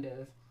it kind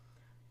of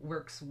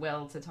works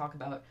well to talk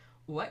about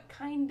what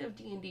kind of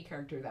D&D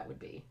character that would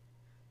be.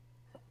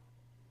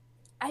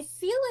 I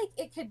feel like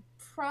it could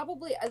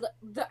probably.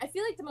 I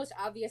feel like the most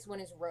obvious one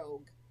is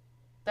Rogue.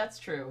 That's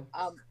true.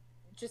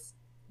 Just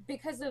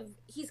because of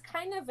he's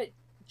kind of a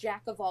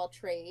jack of all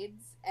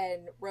trades,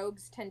 and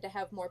rogues tend to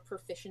have more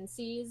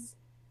proficiencies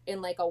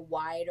in like a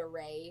wide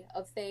array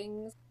of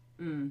things.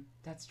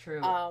 That's true.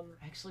 I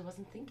actually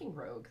wasn't thinking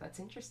rogue. That's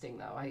interesting,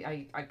 though.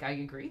 I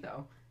agree,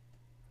 though.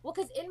 Well,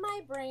 because in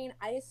my brain,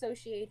 I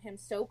associate him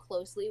so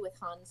closely with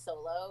Han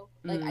Solo.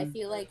 Like, I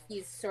feel like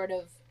he's sort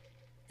of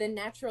the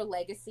natural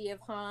legacy of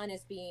Han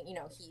as being,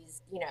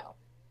 he's,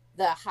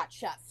 the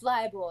hotshot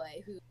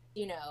flyboy who,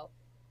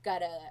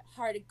 got a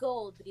heart of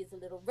gold, but he's a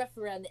little rough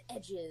around the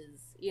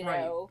edges,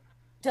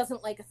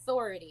 doesn't like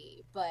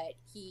authority, but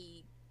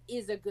he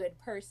is a good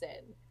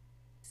person.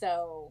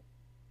 So,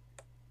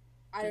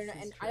 I don't know.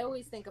 And I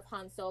always think of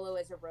Han Solo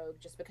as a rogue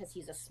just because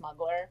he's a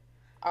smuggler.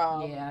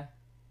 Yeah.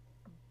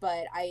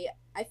 But I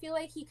feel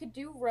like he could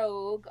do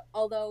rogue,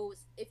 although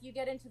if you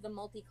get into the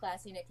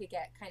multi-classing, it could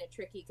get kind of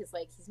tricky because,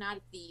 like, he's not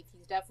a thief.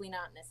 He's definitely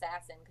not an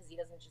assassin because he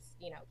doesn't just,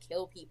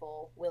 kill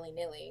people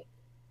willy-nilly.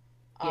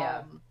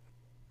 Yeah.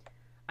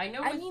 I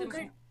know with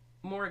the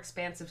more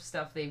expansive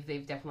stuff,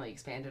 they've definitely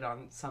expanded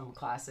on some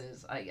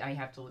classes. I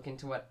have to look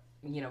into what,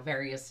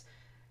 various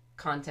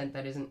content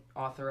that isn't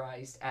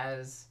authorized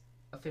as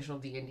official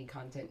D&D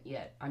content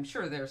yet. I'm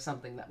sure there's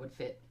something that would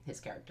fit his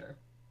character.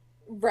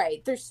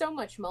 Right. There's so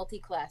much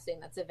multi-classing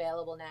that's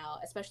available now,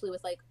 especially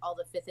with like all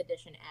the 5th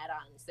edition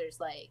add-ons. There's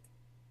like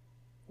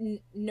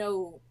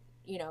no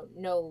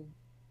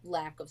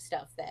lack of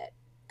stuff that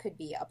could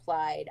be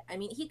applied. I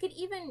mean, he could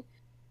even,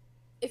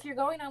 if you're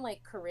going on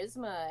like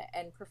charisma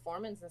and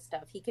performance and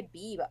stuff, he could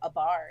be a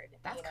bard.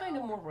 That's kind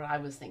of more what I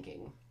was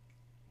thinking.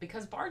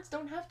 Because bards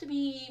don't have to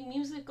be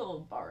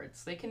musical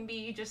bards. They can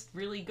be just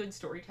really good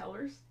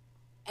storytellers.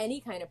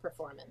 Any kind of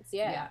performance,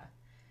 yeah. Yeah.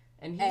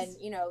 And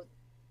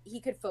he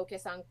could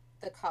focus on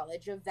the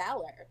College of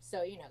Valor.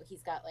 So,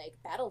 he's got like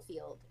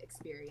battlefield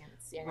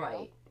experience,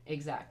 Right,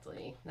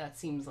 exactly. That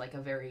seems like a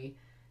very,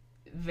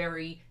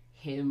 very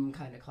him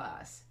kind of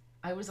class.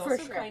 I was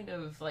also kind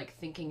of like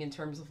thinking in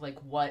terms of like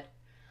what,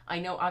 I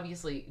know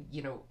obviously,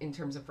 in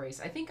terms of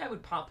race, I think I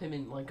would pop him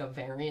in like a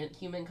variant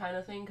human kind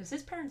of thing because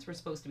his parents were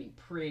supposed to be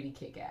pretty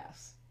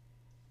kick-ass.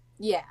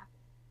 Yeah.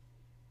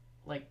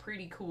 Like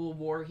pretty cool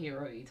war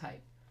hero-y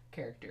type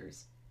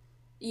characters.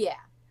 Yeah.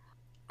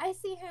 I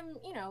see him,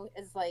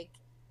 as like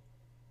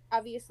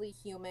obviously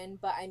human,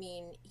 but I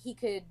mean, he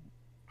could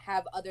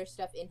have other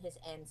stuff in his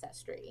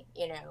ancestry,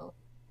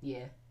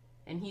 Yeah.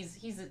 And he's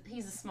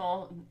a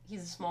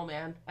small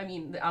man. I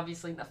mean,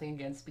 obviously nothing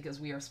against because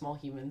we are small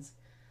humans.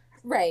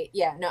 Right.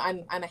 Yeah. No,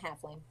 I'm a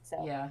halfling.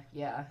 So.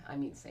 Yeah. I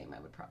mean, same.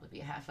 I would probably be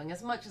a halfling.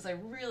 As much as I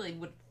really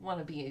would want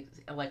to be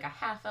like a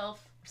half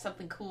elf or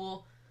something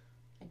cool,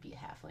 I'd be a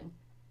halfling.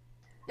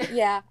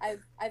 Yeah,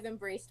 I've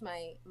embraced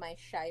my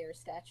Shire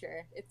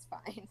stature. It's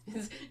fine.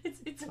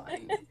 It's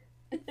fine.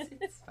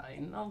 It's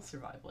fine. I'll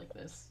survive like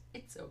this.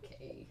 It's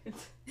okay.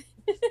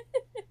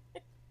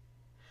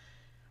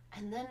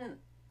 And then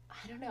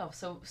I don't know.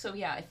 So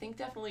yeah, I think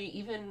definitely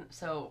even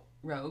so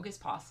rogue is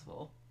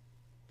possible.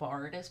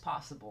 Bard is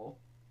possible.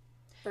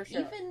 For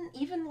sure.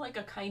 Even like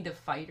a kind of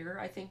fighter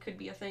I think could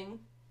be a thing.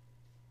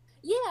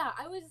 Yeah,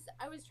 I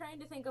was trying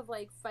to think of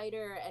like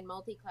fighter and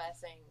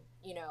multi-classing,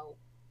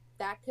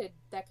 that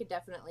could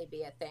definitely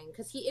be a thing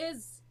because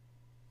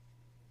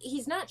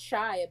he's not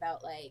shy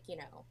about like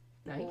no,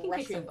 he can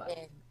rushing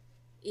in.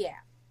 Yeah,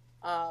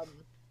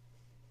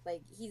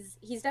 like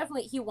he's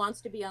definitely, he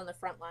wants to be on the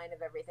front line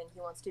of everything. He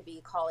wants to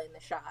be calling the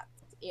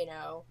shots,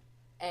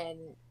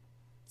 and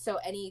so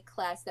any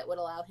class that would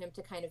allow him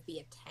to kind of be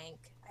a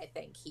tank, I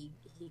think he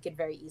could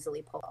very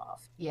easily pull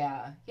off.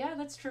 Yeah,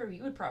 that's true.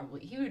 He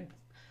would.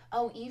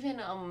 Oh,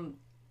 even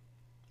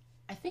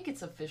I think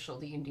it's official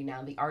D&D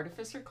now. The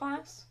artificer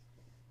class.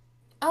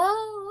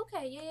 Oh,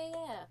 okay,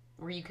 yeah.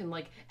 Where you can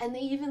like, and they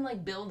even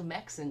like build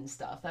mechs and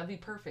stuff. That'd be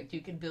perfect. You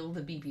could build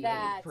a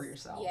BB-8 for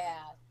yourself. Yeah.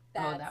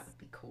 That would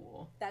be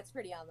cool. That's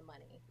pretty on the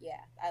money.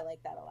 Yeah, I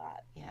like that a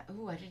lot. Yeah.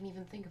 Ooh, I didn't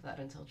even think of that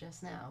until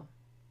just now.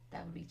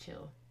 That would be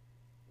chill.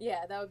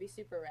 Yeah, that would be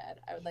super rad.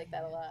 I would like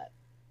that a lot.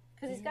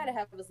 Because he's got to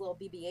have his little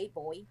BB-8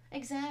 boy.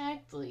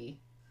 Exactly.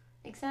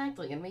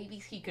 And maybe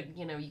he could,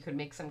 you could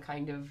make some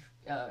kind of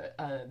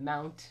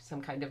mount,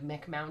 some kind of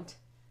mech mount.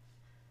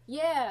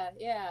 Yeah.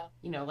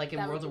 Like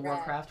in World of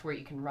Warcraft where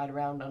you can ride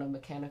around on a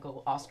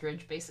mechanical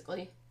ostrich,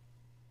 basically.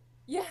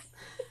 Yeah.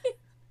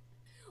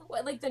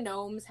 Well, like the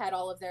gnomes had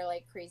all of their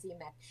like crazy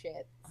mech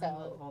shit. So. I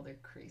love all their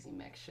crazy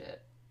mech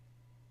shit.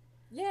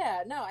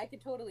 Yeah, no, I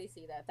could totally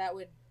see that. That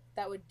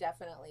would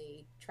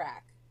definitely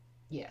track.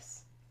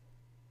 Yes.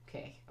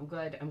 Okay, I'm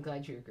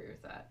glad you agree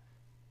with that.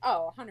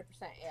 Oh, 100%,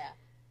 yeah.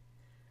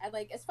 And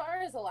like as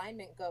far as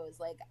alignment goes,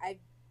 like I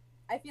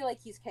feel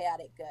like he's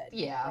chaotic good.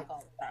 Yeah. Like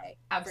all the way.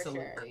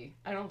 Absolutely. Sure.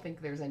 I don't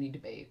think there's any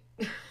debate.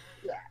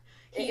 Yeah.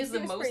 He is the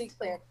most pretty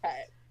clear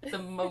cut. The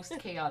most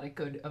chaotic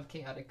good of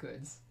chaotic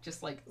goods.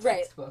 Just like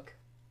textbook.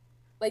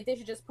 Right. Like they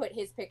should just put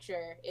his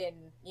picture in,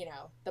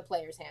 the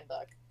player's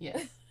handbook.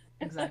 Yes.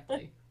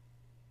 Exactly.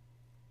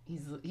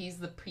 He's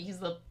the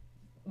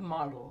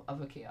model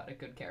of a chaotic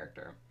good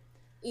character.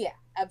 Yeah,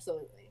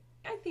 absolutely.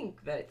 I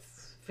think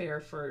that's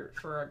fair for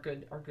our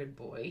good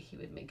boy. He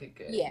would make a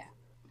good. Yeah.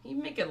 He'd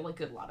make a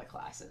good lot of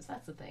classes.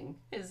 That's the thing.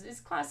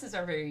 His classes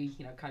are very,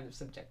 kind of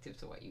subjective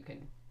to what you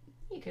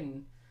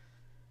can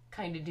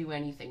kind of do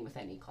anything with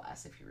any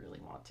class if you really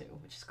want to,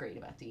 which is great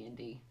about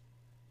D&D.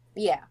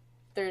 Yeah.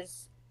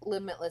 There's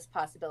limitless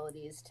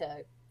possibilities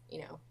to,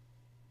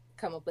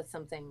 come up with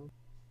something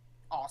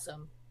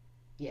awesome.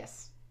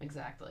 Yes,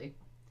 exactly.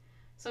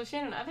 So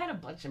Shannon, I've had a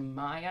bunch of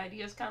my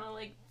ideas kind of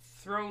like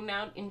thrown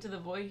out into the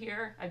void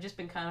here. I've just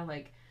been kind of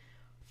like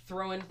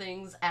throwing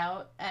things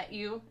out at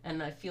you,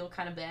 and I feel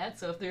kind of bad.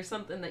 So if there's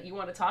something that you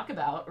want to talk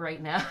about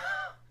right now.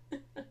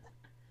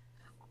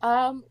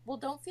 Well,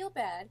 don't feel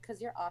bad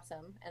because you're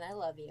awesome and I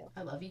love you.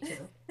 I love you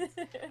too.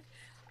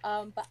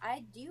 But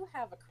I do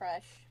have a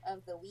crush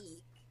of the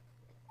week.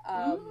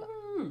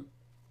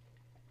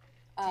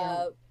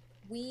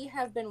 We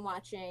have been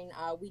watching,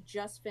 we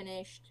just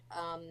finished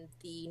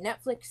the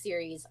Netflix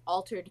series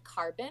Altered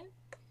Carbon,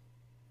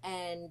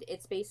 and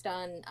it's based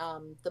on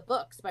the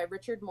books by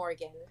Richard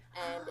Morgan,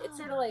 and it's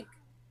sort of like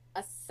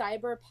a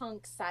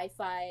cyberpunk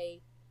sci-fi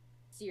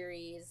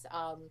series.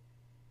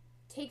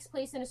 Takes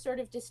place in a sort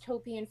of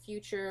dystopian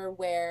future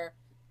where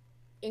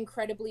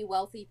incredibly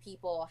wealthy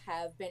people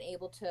have been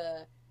able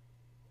to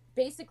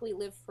basically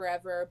live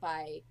forever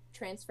by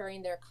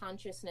transferring their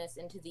consciousness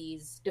into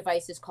these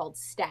devices called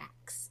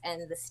stacks,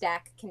 and the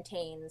stack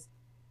contains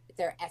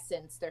their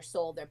essence, their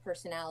soul, their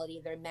personality,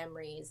 their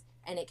memories,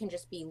 and it can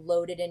just be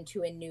loaded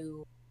into a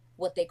new,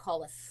 what they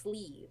call a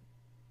sleeve.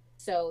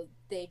 So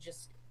they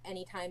just,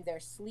 anytime their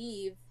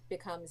sleeve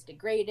becomes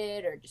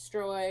degraded or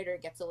destroyed or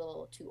gets a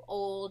little too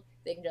old,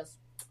 they can just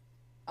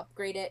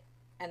upgrade it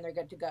and they're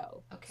good to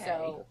go. Okay.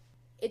 So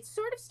it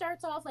sort of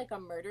starts off like a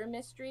murder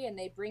mystery, and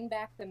they bring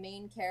back the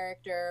main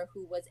character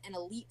who was an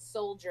elite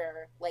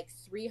soldier like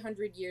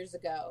 300 years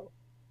ago,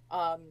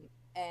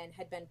 and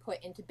had been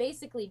put into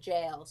basically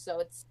jail. So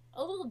it's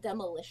a little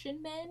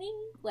Demolition Man-y,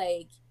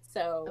 like,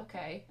 so.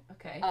 Okay.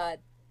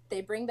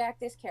 They bring back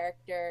this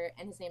character,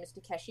 and his name is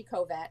Takeshi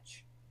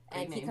Kovacs,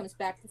 and he comes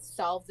back to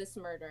solve this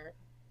murder.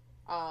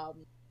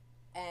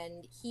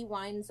 And he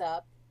winds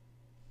up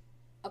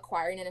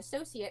acquiring an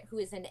associate who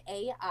is an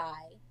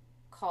AI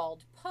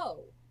called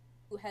Poe,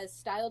 who has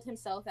styled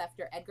himself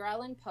after Edgar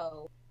Allan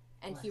Poe,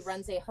 and he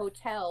runs a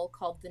hotel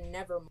called the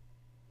Nevermore.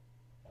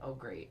 Oh,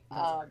 great.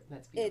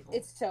 That's beautiful.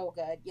 It's so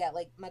good. Yeah,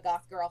 like my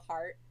goth girl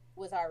heart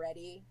was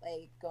already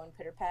like going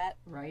pitter-pat.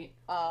 Right.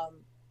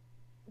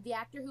 The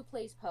actor who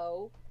plays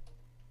Poe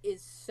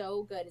is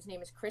so good. His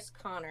name is Chris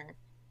Connor,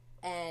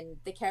 and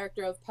the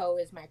character of Poe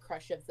is my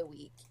crush of the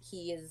week.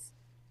 He is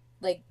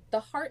like the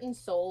heart and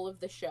soul of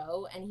the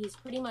show, and he's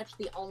pretty much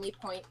the only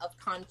point of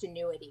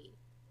continuity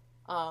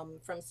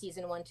from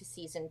season 1 to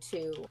season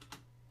 2.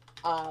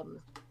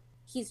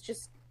 He's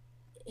just,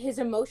 his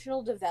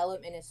emotional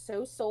development is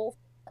so soulful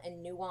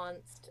and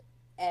nuanced,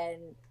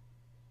 and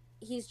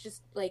he's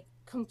just like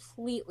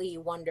completely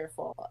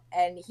wonderful.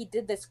 And he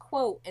did this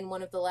quote in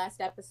one of the last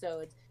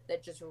episodes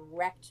that just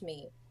wrecked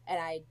me, and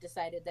I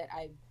decided that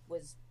I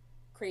was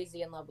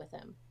crazy in love with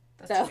him.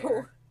 That's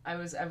fair. I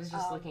was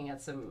just looking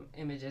at some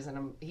images,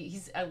 and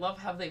I love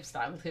how they've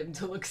styled him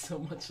to look so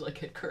much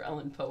like Edgar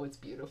Allan Poe. It's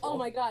beautiful. Oh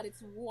my god,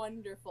 it's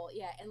wonderful.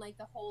 Yeah, and like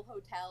the whole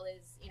hotel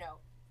is,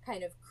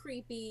 kind of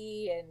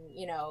creepy and,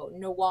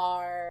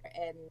 noir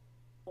and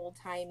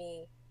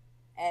old-timey,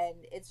 and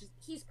it's just,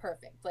 he's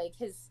perfect. Like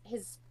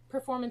his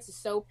performance is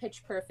so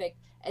pitch perfect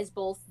as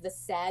both the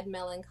sad,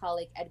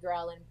 melancholic Edgar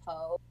Allan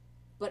Poe,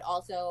 but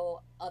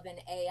also of an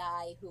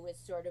AI who is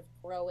sort of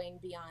growing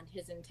beyond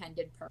his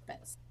intended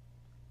purpose.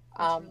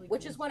 Really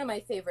which cool. Is one of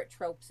my favorite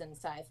tropes in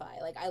sci-fi.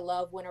 Like, I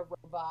love when a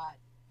robot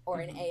or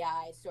an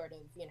AI sort of,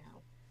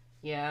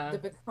 yeah, the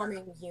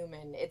becoming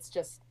human. It's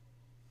just,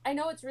 I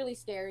know it's really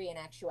scary in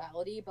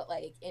actuality, but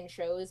like in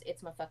shows,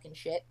 it's my fucking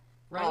shit.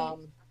 Right.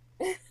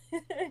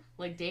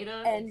 Like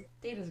Data. And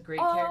Data's a great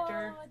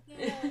character.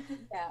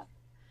 Yeah.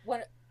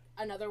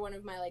 Another one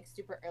of my like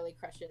super early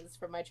crushes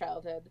from my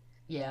childhood.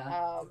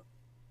 Yeah.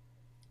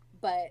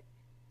 But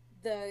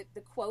the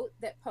quote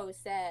that Poe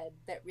said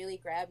that really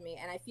grabbed me,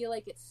 and I feel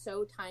like it's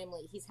so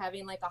timely. He's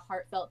having like a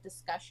heartfelt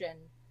discussion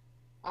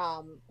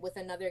with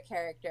another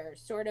character,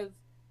 sort of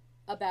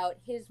about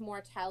his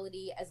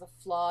mortality as a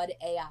flawed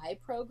AI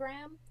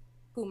program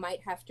who might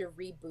have to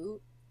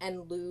reboot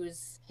and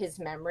lose his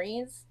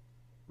memories.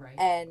 Right.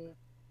 And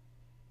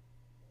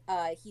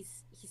he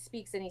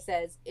speaks and he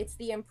says, "It's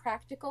the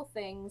impractical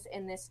things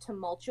in this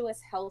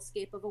tumultuous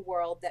hellscape of a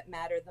world that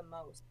matter the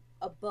most.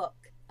 A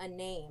book, a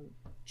name,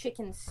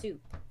 chicken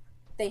soup.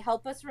 They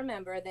help us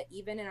remember that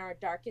even in our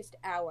darkest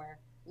hour,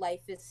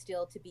 life is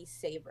still to be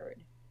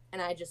savored."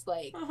 And I just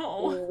like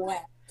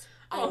wept.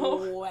 I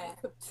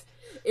wept.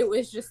 It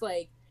was just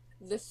like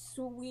the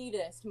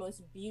sweetest,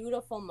 most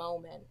beautiful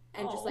moment,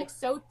 and just like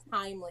so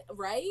timely,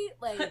 right?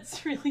 Like,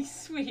 that's really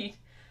sweet.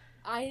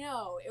 I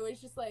know. It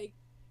was just like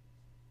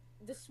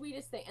the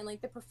sweetest thing, and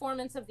like the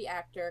performance of the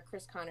actor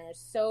Chris Connor is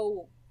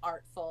so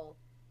artful.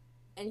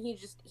 and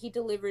he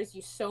delivers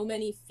you so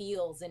many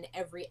feels in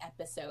every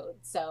episode.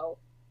 So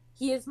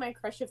he is my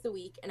crush of the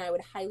week, and I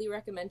would highly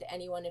recommend to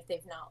anyone if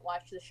they've not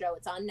watched the show.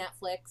 It's on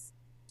Netflix,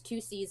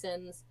 2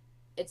 seasons.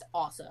 It's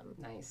awesome.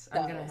 Nice. So,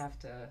 I'm gonna have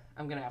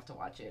to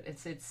watch it.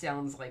 It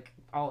sounds like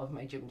all of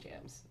my gym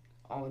jams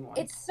all in one.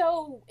 it's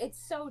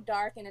so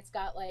dark, and it's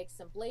got like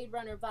some Blade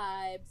Runner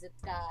vibes.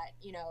 It's got,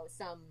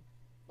 some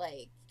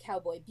like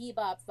Cowboy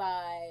Bebop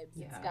vibes.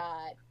 Yeah. It's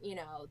got,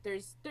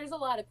 there's a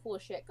lot of cool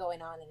shit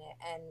going on in it,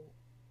 and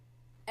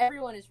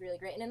everyone is really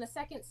great. And in the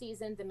second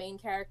season, the main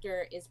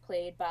character is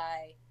played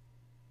by,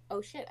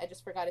 oh shit, I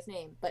just forgot his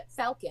name, but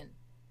Falcon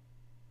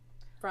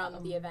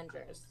from the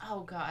Avengers.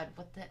 Oh God,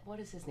 what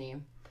is his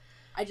name?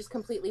 I just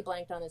completely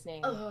blanked on his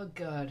name. Oh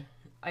God,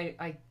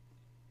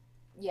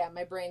 Yeah,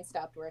 my brain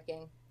stopped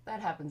working. that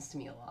happens to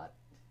me a lot.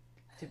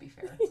 To be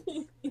fair,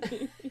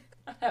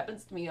 that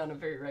happens to me on a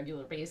very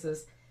regular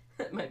basis.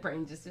 My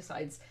brain just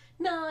decides,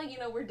 nah,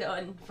 we're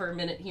done for a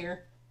minute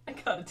here. I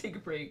gotta take a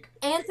break.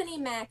 Anthony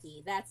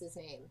Mackie, that's his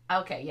name.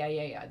 Okay,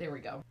 yeah. There we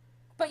go.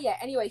 But yeah,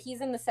 anyway,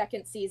 he's in the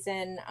second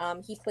season.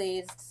 He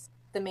plays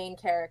the main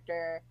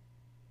character.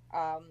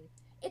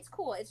 It's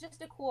cool. It's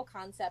just a cool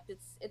concept.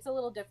 It's a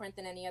little different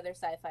than any other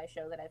sci-fi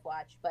show that I've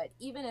watched. But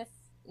even if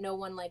no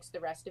one likes the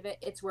rest of it,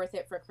 it's worth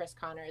it for Chris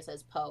Connors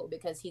as Poe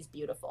because he's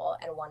beautiful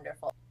and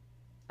wonderful.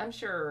 I'm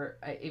sure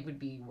it would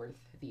be worth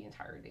the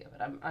entirety of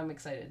it. I'm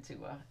excited to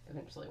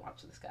eventually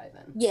watch this guy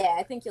then. Yeah,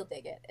 I think you'll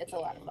dig it. It's a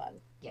lot of fun.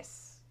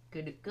 Yes.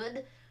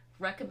 Good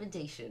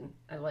recommendation.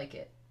 I like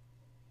it.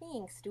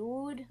 Thanks,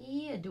 dude.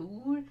 Yeah,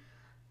 dude.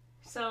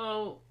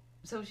 So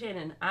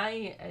Shannon,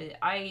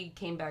 I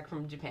came back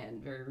from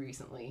Japan very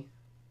recently.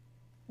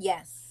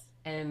 Yes.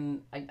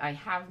 And I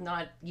have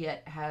not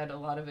yet had a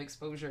lot of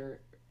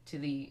exposure to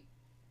the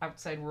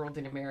outside world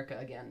in America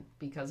again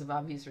because of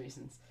obvious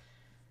reasons.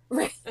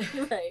 Right.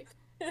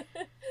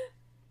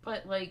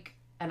 But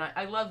and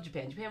I love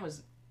Japan. Japan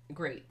was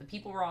great. The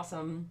people were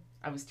awesome.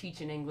 I was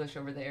teaching English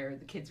over there.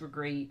 The kids were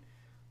great.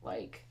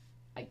 I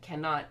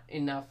cannot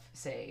enough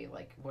say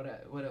what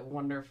a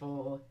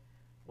wonderful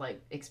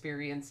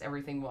experience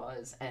everything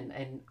was,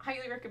 and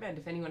highly recommend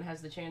if anyone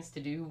has the chance to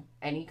do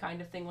any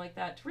kind of thing like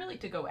that,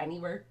 to go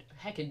anywhere,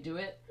 heck, and do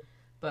it.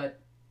 But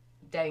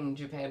dang,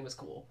 Japan was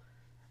cool.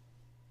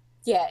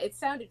 Yeah, it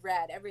sounded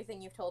rad.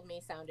 Everything you've told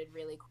me sounded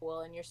really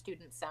cool, and your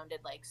students sounded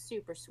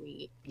super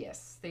sweet.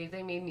 Yes, they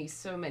made me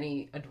so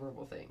many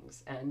adorable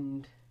things,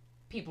 and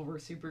people were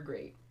super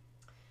great.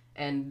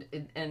 And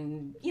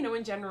in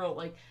general,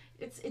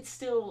 it's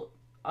still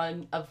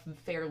a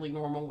fairly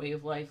normal way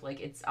of life.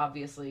 It's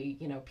obviously,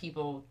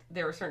 people,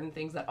 there are certain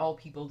things that all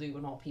people do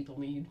and all people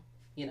need,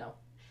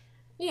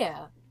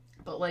 Yeah.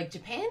 But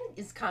Japan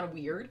is kind of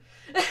weird.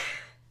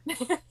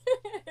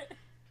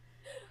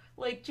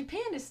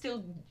 Japan is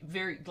still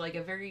very,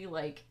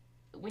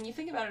 when you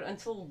think about it,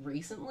 until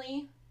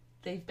recently,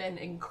 they've been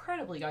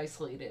incredibly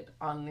isolated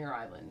on their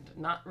island,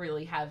 not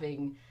really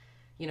having,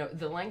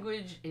 the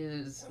language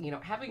is,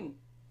 having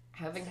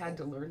had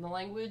to learn the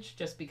language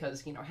just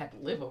because, I had to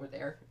live over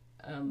there.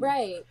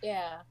 Right,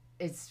 yeah.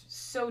 It's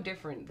so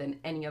different than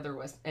any other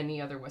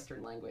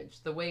Western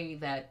language. The way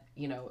that,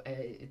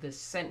 the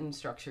sentence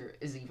structure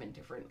is even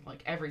different.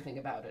 Everything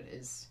about it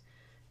is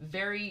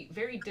very,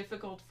 very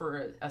difficult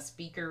for a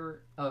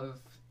speaker of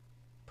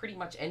pretty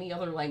much any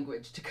other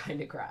language to kind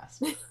of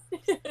grasp.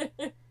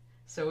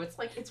 So it's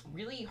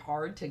really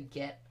hard to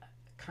get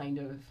kind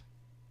of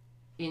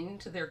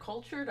into their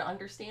culture to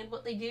understand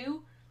what they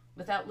do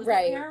without living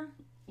there,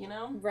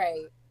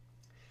 Right.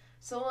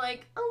 So I'm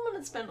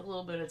gonna spend a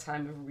little bit of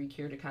time every week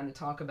here to kind of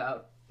talk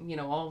about,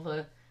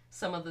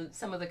 some of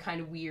the kind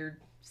of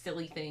weird,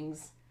 silly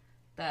things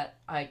that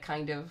I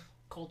kind of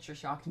culture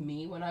shocked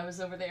me when I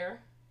was over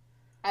there.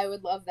 I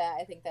would love that.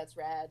 I think that's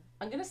rad.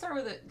 I'm gonna start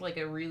with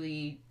a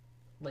really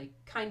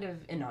kind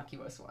of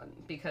innocuous one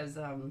because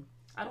I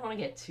don't want to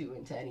get too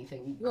into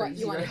anything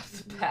crazy right off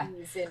the bat.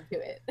 Ease into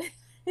it.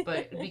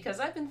 But because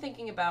I've been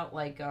thinking about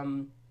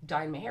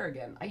dyeing my hair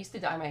again. I used to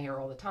dye my hair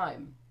all the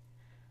time.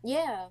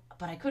 Yeah.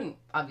 But I couldn't,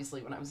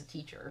 obviously, when I was a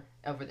teacher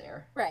over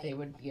there. Right. They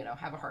would,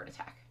 have a heart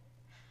attack.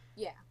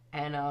 Yeah.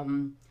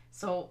 And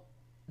so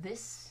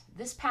this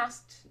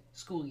past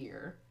school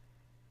year,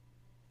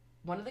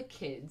 one of the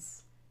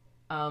kids,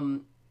 I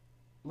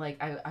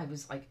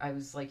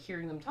was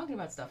hearing them talking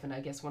about stuff, and I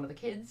guess one of the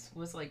kids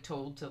was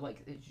told to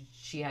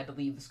she had to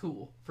leave the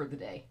school for the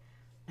day.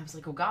 I was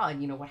like, oh God,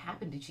 what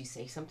happened? Did she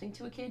say something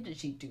to a kid? Did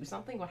she do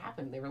something? What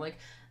happened? They were like,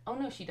 oh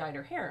no, she dyed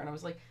her hair. And I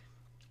was like,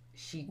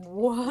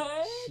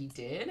 what? She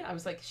did? I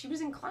was like, she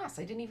was in class.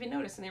 I didn't even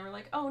notice. And they were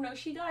like, oh no,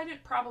 she dyed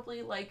it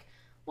probably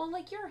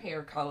your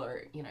hair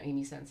color,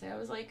 Amy Sensei. I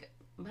was like,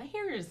 my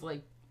hair is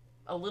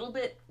a little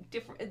bit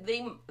different.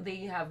 They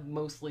have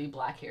mostly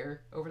black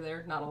hair over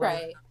there. Not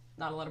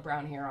a lot of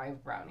brown hair. I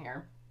have brown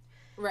hair.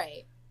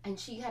 Right. And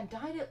she had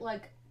dyed it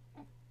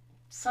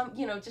some,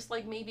 just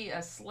maybe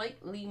a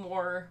slightly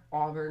more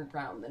auburn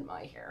brown than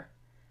my hair.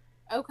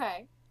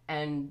 Okay.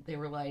 And they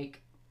were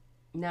like,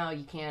 no,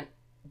 you can't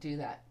do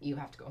that. You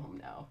have to go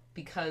home now.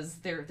 Because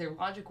their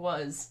logic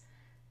was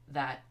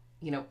that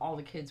all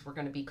the kids were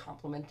going to be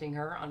complimenting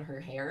her on her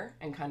hair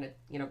and kind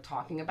of,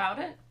 talking about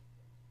it.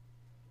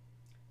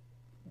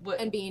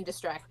 And being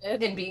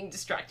distracted. And being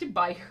distracted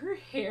by her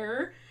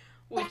hair,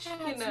 which,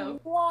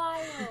 That's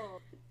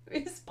wild.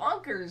 is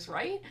bonkers,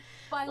 right?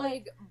 By,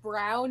 like,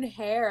 brown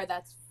hair,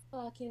 that's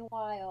fucking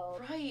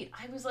wild. Right.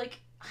 I was like,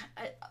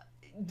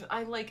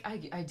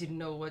 I didn't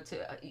know what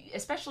to,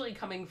 especially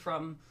coming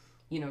from,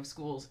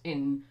 schools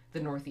in the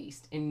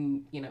Northeast,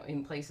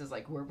 in places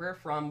like where we're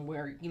from,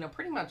 where,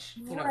 pretty much,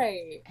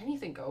 right.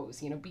 anything goes,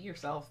 be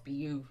yourself, be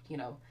you,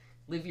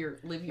 live your,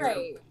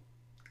 right.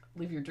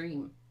 live your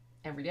dream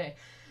every day.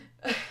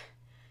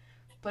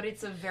 But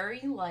it's a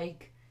very,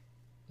 like,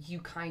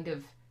 you kind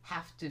of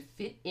have to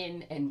fit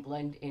in and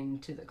blend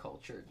into the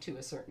culture to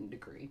a certain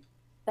degree.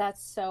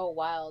 That's so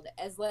wild.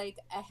 As, like,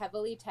 a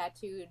heavily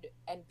tattooed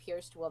and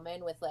pierced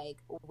woman with, like,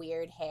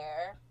 weird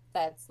hair,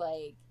 that's,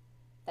 like,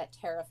 that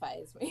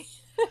terrifies me.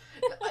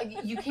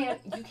 You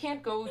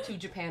can't go to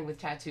Japan with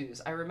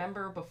tattoos. I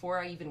remember before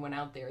I even went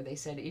out there, they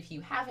said if you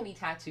have any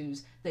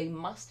tattoos, they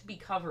must be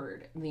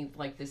covered.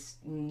 Like this,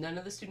 none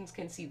of the students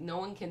can see, no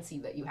one can see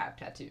that you have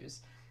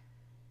tattoos.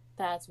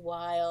 That's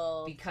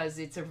wild. Because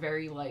it's a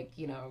very, like,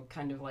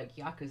 kind of like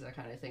Yakuza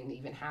kind of thing to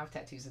even have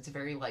tattoos. It's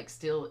very, like,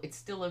 it's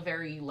still a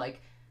very,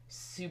 like,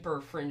 super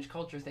fringe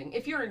culture thing.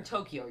 If you're in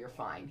Tokyo, you're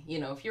fine.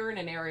 If you're in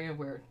an area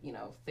where,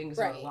 things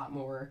are a lot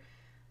more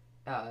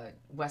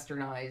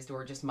westernized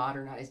or just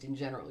modernized in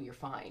general, you're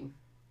fine.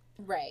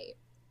 Right.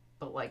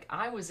 But, like,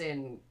 I was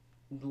in,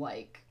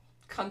 like,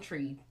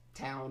 country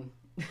town.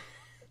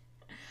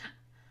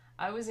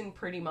 I was in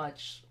pretty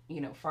much,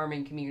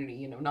 farming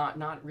community,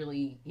 not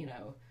really,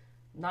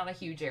 not a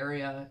huge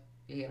area,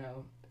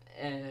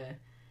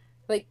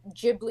 like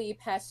Ghibli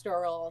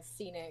pastoral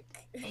scenic.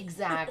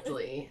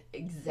 Exactly.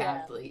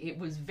 Yeah. It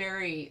was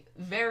very,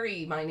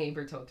 very My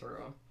Neighbor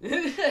Totoro.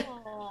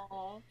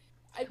 Aww.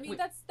 I mean,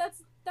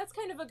 that's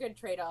kind of a good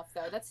trade-off,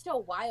 though. That's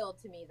still wild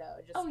to me,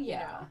 though. Just,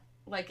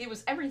 Like, it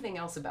was everything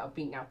else about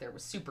being out there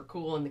was super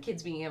cool, and the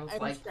kids being able to,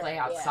 play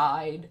yeah.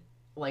 outside,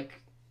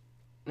 like,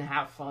 and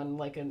have fun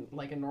like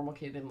a normal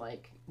kid in,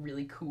 like,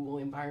 really cool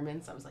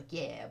environments. I was like,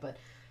 yeah, but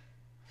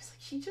I was like,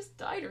 she just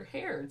dyed her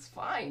hair. It's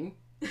fine.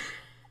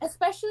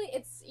 Especially,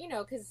 it's,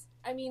 because,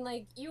 I mean,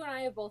 like, you and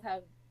I both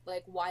have,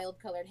 like, wild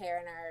colored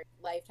hair in our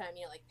lifetime,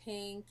 like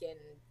pink and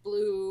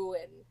blue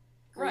and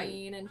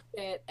green and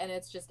shit, and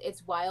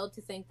it's wild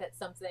to think that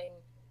something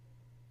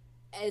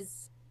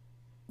as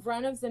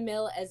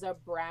run-of-the-mill as a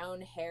brown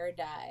hair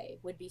dye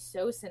would be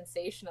so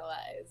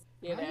sensationalized,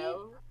 you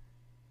know?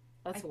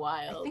 That's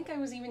wild. I think I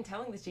was even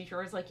telling this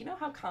teacher, I was like,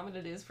 how common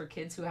it is for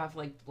kids who have,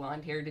 like,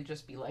 blonde hair to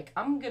just be like,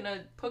 I'm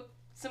gonna put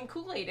some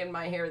Kool-Aid in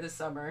my hair this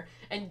summer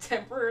and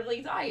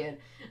temporarily dye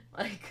it.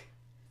 Like...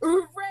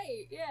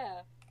 Right,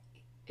 yeah.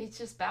 It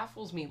just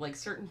baffles me, like,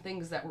 certain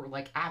things that were,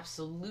 like,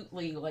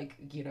 absolutely, like,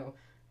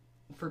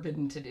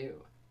 forbidden to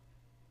do.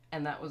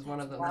 And that was one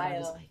of them. Wild. I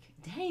was like,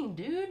 dang,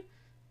 dude.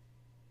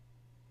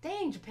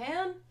 Dang,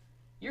 Japan.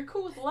 You're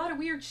cool with a lot of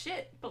weird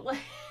shit, but, like...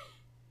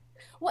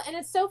 Well, and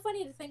it's so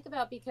funny to think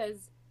about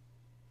because,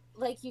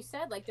 like you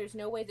said, like, there's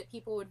no way that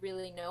people would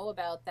really know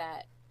about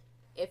that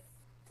if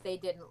they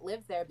didn't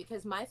live there,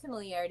 because my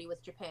familiarity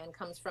with Japan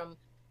comes from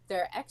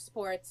their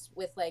exports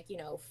with, like,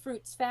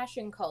 fruits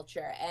fashion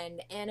culture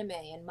and anime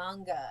and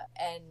manga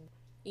and,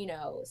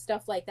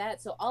 stuff like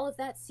that. So all of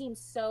that seems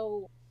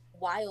so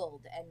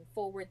wild and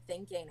forward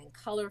thinking and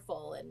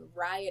colorful and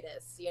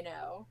riotous,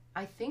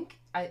 I think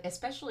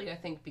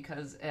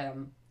because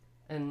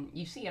and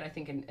you see it, I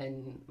think,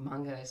 in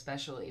manga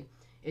especially,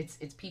 it's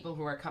people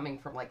who are coming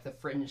from, like, the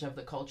fringe of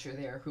the culture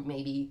there, who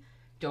maybe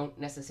don't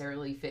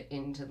necessarily fit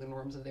into the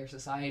norms of their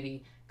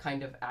society,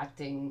 kind of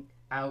acting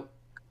out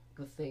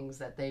the things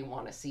that they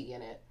want to see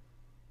in it.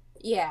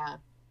 Yeah.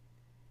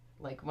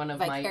 Like one of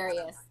my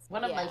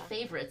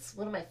favorites,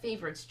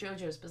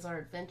 JoJo's Bizarre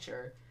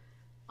Adventure.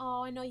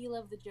 Oh, I know you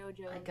love the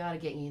JoJo. I gotta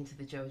get you into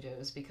the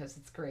JoJo's because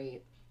it's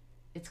great.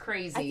 It's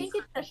crazy. I think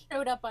it just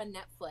showed up on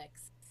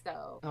Netflix,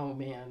 so. Oh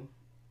man.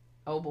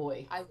 Oh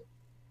boy.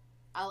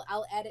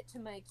 I'll add it to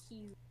my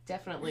queue.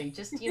 Definitely.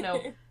 Just,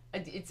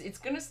 it's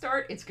gonna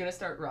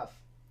start rough.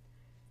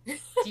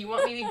 Do you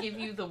want me to give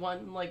you the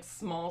one, like,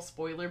 small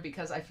spoiler?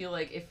 Because I feel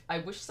like I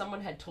wish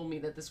someone had told me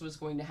that this was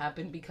going to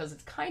happen, because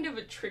it's kind of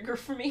a trigger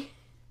for me.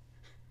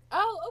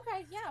 Oh,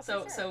 okay, yeah.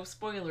 So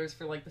spoilers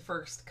for, like, the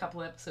first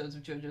couple episodes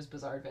of JoJo's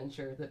Bizarre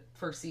Adventure, the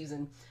first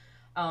season.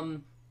 A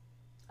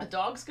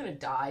dog's gonna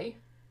die.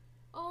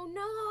 Oh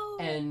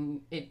no!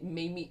 And it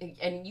made me,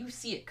 and you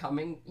see it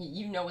coming,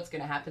 you know what's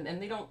gonna happen,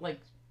 and they don't, like,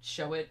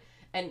 show it.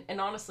 And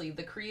honestly,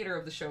 the creator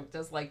of the show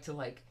does like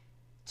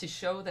to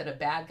show that a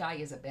bad guy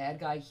is a bad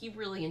guy. He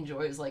really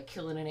enjoys, like,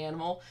 killing an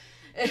animal.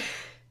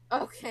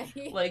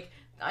 Okay. Like,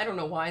 I don't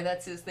know why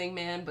that's his thing,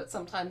 man, but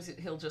sometimes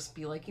he'll just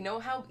be like,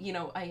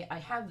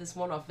 I have this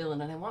one-off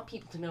villain and I want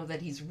people to know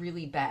that he's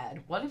really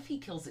bad. What if he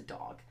kills a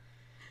dog?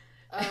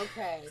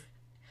 Okay.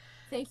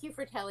 Thank you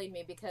for telling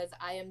me, because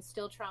I am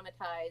still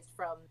traumatized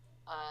from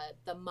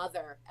the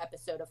Mother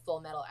episode of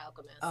Full Metal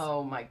Alchemist.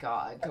 Oh my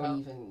god! Don't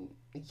even.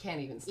 You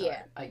can't even start.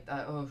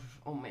 Yeah.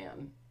 Oh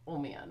man. Oh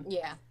man.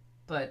 Yeah.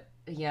 But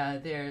yeah,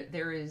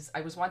 there is.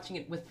 I was watching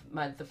it with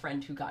the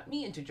friend who got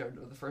me into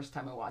JoJo the first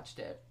time I watched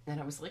it,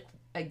 and I was like,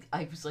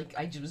 I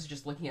was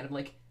just looking at him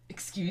like,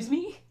 excuse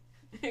me,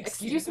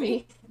 Excuse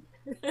me.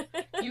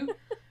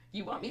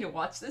 you want me to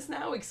watch this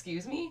now?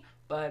 Excuse me,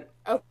 but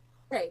oh,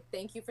 great.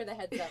 Thank you for the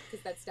heads up,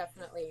 because that's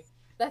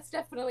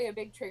definitely a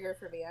big trigger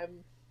for me.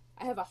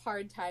 I have a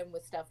hard time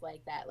with stuff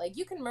like that. Like,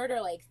 you can murder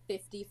like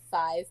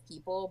 55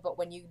 people, but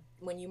when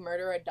you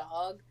murder a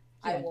dog,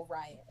 yeah. I will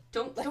riot.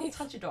 Don't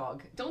touch a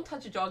dog. Don't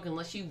touch a dog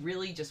unless you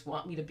really just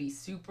want me to be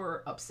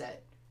super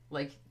upset.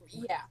 Like,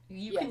 yeah,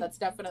 that's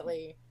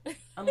definitely.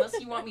 Unless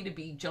you want me to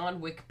be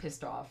John Wick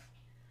pissed off.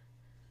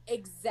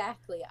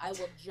 Exactly. I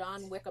will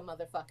John Wick a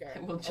motherfucker.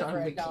 I will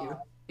John Wick you.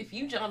 If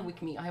you John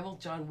Wick me, I will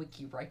John Wick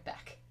you right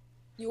back.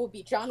 You will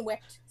be John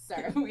Wicked,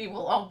 sir. We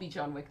will all be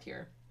John Wicked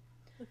here.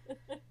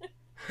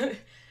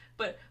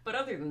 But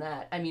other than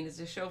that, I mean, it's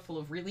a show full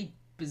of really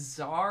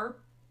bizarre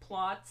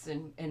plots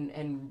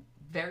and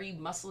very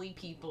muscly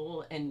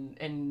people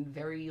and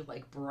very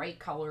like bright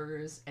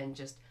colors and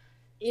just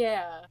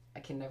I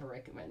can never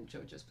recommend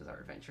JoJo's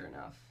Bizarre Adventure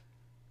enough.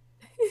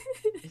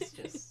 It's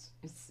just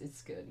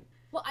it's good.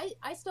 Well,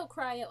 I still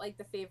cry at like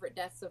the favorite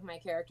deaths of my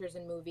characters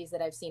in movies that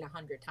I've seen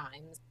 100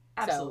 times.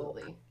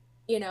 Absolutely. So,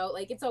 you know,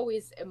 like, it's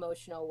always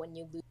emotional when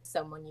you lose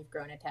someone you've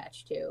grown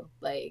attached to.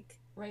 Like,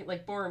 right,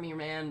 like Boromir,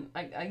 man.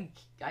 I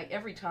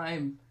every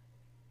time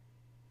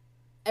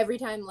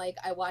like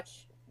I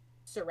watch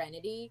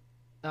Serenity,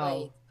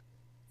 like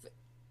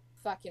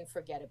fucking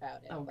forget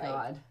about it. Oh like,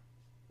 god.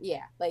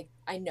 Yeah, like,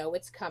 I know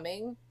it's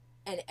coming,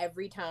 and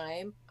every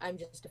time I'm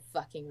just a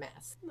fucking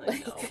mess. I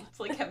know. It's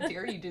like, how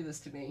dare you do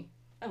this to me?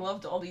 I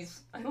love all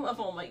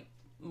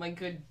my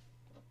good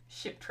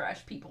ship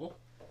trash people.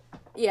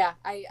 Yeah,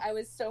 I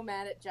was so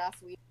mad at Joss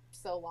Whedon for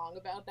so long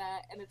about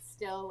that, and it's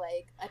still,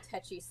 like, a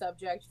touchy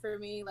subject for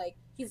me. Like,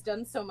 he's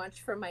done so much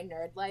for my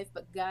nerd life,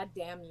 but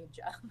goddamn you,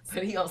 Joss.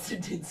 But he also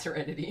did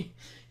Serenity.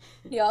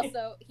 He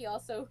also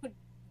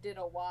did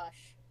a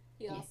wash.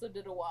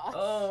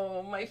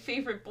 Oh, my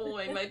favorite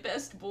boy, my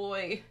best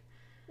boy.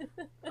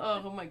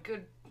 Oh, my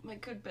good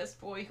best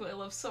boy, who I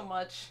love so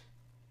much.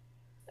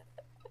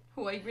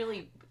 Who I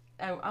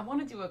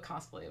want to do a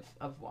cosplay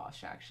of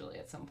Wash, actually,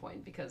 at some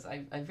point, because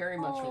I very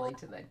much relate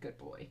to that good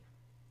boy.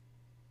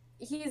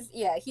 He's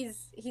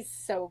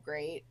so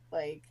great.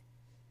 Like,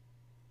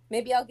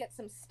 maybe I'll get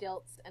some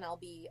stilts and I'll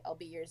be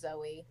your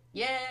Zoe.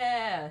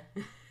 Yeah.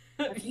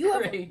 Have you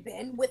ever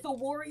been with a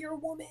warrior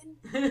woman?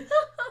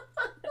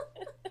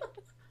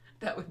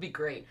 That would be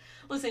great.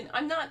 Listen,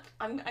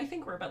 I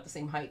think we're about the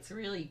same height, so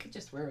really you could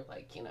just wear,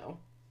 like, you know.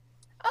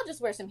 I'll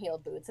just wear some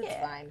heeled boots. It's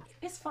fine.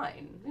 It's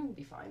fine. It will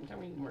be fine.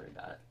 Don't even worry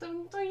about it.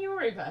 Don't you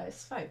worry about it.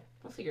 It's fine.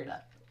 We'll figure it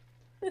out.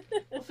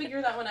 We'll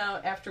figure that one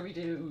out after we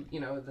do, you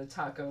know, the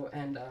taco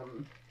and,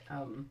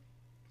 oh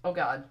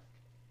god.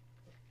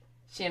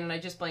 Shannon, I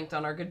just blanked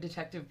on our good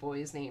detective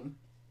boy's name.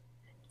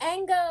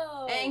 Angus.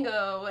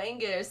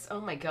 Oh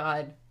my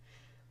god.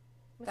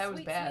 That was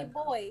bad. Sweet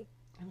boy.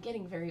 I'm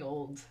getting very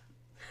old.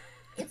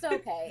 It's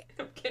okay.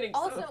 I'm getting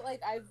also,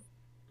 like,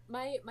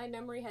 my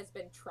memory has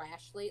been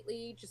trash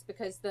lately, just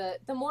because the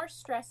more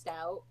stressed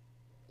out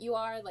you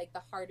are, like,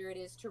 the harder it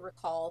is to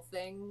recall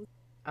things.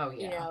 Oh,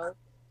 yeah. You know?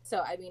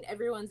 So, I mean,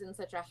 everyone's in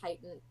such a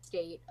heightened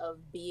state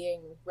of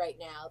being right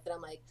now that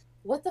I'm like,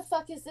 what the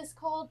fuck is this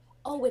called?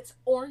 Oh, it's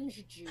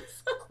orange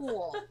juice.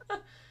 Cool.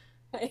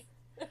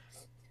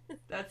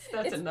 That's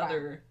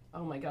another... Fun.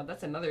 Oh my god,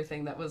 that's another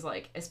thing that was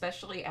like,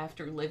 especially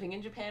after living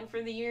in Japan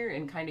for the year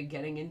and kind of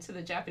getting into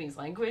the Japanese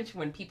language,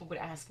 when people would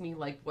ask me,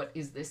 like, what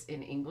is this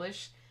in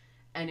English?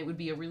 And it would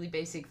be a really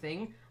basic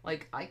thing.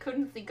 Like, I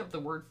couldn't think of the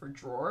word for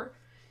drawer.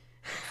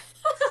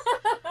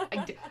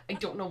 I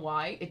don't know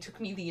why. It took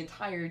me the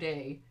entire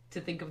day to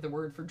think of the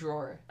word for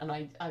drawer. And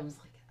I was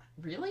like,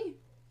 really?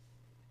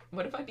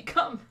 What have I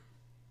become?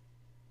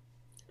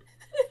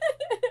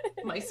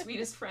 My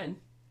sweetest friend.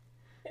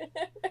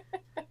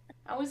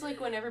 I was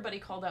like, when everybody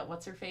called out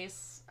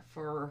What's-Her-Face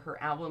for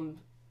her album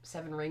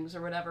Seven Rings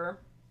or whatever.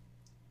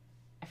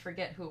 I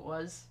forget who it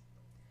was.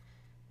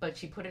 But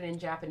she put it in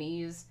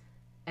Japanese.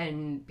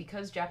 And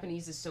because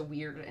Japanese is so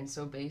weird and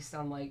so based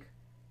on, like,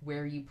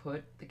 where you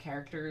put the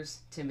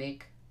characters to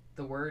make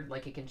the word,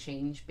 like, it can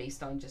change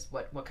based on just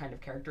what kind of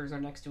characters are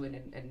next to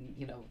it and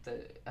you know,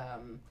 the,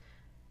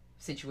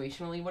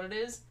 situationally what it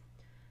is.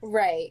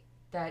 Right.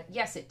 That,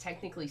 yes, it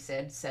technically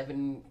said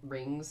 7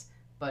 rings,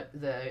 but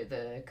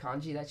the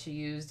kanji that she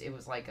used, it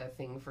was like a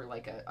thing for,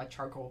 like, a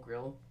charcoal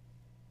grill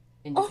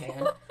in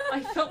Japan.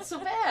 I felt so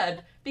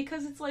bad,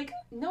 because it's like,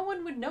 no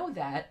one would know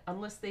that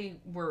unless they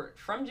were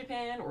from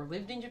Japan or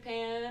lived in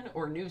Japan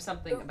or knew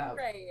something about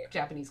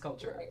Japanese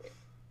culture. Right.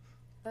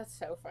 That's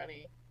so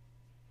funny.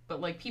 But,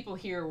 like, people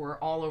here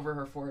were all over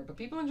her for it, but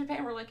people in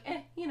Japan were like,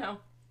 you know,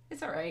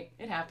 it's alright,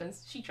 it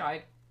happens, she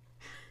tried.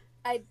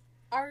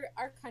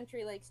 Our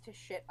country likes to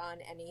shit on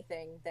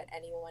anything that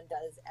anyone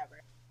does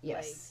ever.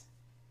 Yes. Like,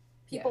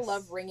 People Yes.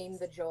 love wringing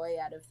the joy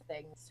out of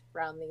things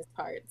around these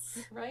parts.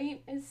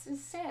 Right? It's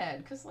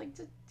sad because, like,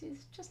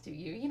 just do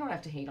you. You don't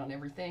have to hate on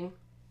everything.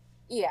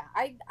 Yeah,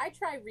 I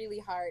try really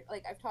hard.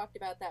 Like I've talked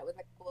about that with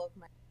a couple of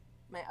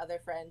my other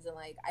friends, and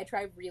like I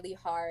try really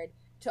hard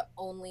to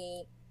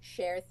only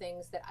share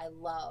things that I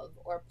love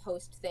or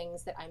post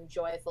things that I'm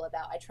joyful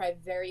about. I try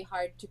very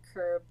hard to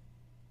curb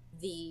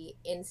the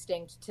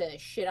instinct to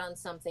shit on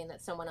something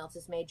that someone else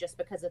has made just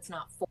because it's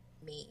not for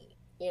me,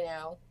 you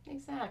know?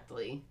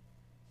 Exactly.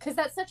 Because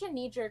that's such a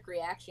knee-jerk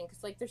reaction,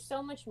 because like there's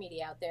so much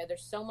media out there,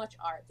 there's so much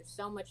art, there's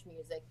so much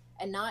music,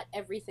 and not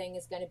everything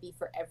is going to be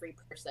for every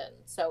person.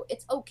 So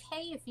it's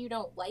okay if you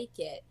don't like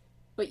it,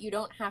 but you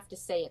don't have to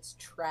say it's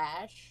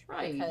trash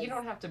Right. You because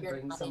don't have to you're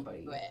bring not into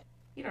somebody. it.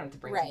 You don't have to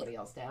bring Right. somebody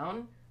else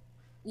down.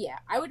 Yeah,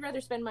 I would rather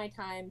spend my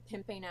time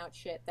pimping out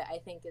shit that I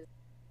think is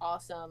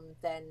awesome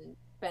than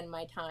spend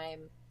my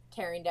time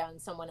tearing down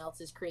someone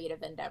else's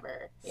creative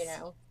endeavor, you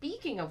know?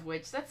 Speaking of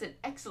which, that's an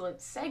excellent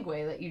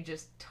segue that you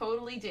just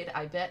totally did,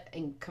 I bet,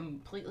 and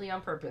completely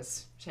on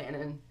purpose,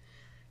 Shannon.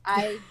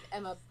 I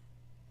am a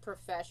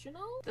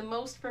professional. The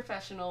most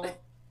professional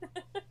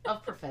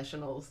of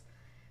professionals.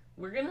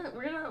 We're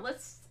gonna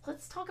let's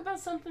talk about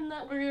something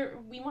that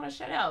we want to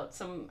shout out.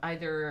 Some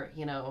either,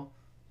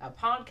 a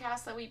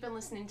podcast that we've been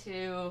listening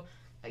to,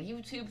 a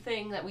YouTube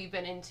thing that we've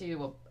been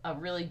into, a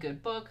really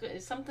good book,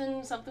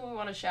 something we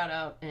want to shout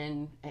out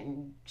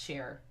and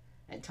share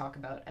and talk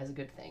about as a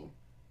good thing.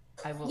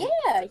 I will.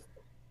 Yeah,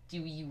 Do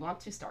you want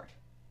to start?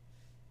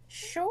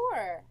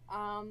 sure.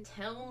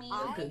 Tell me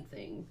a good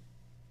thing.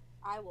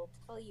 I will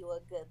tell you a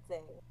good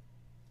thing.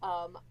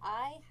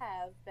 I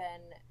have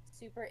been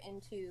super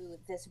into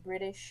this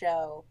British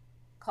show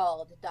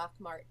called Doc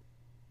Martin.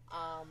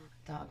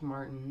 Doc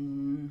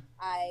Martin.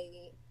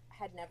 I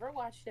had never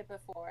watched it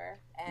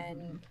before,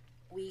 and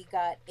we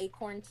got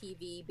Acorn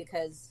TV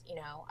because,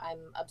 I'm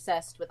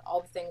obsessed with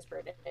all the things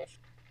British.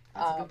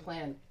 That's a good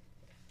plan.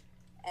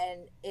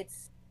 And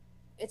it's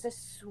a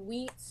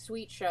sweet,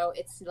 sweet show.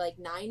 It's like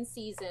 9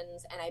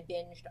 seasons, and I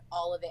binged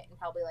all of it in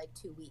probably like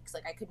 2 weeks.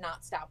 Like I could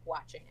not stop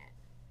watching it.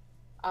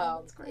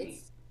 That's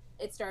great.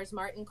 It stars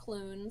Martin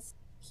Clunes.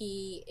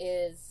 He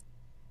is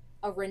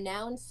a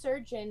renowned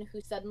surgeon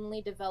who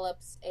suddenly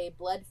develops a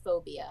blood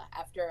phobia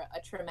after a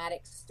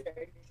traumatic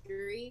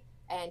surgery,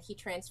 and he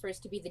transfers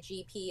to be the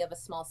GP of a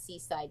small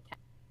seaside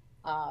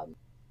town.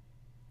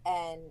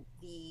 And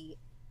the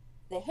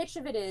hitch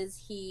of it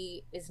is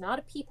he is not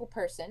a people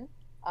person.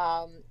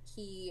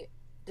 He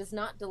does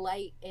not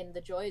delight in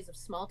the joys of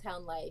small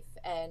town life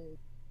and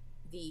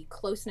the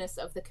closeness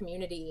of the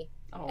community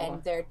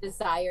and their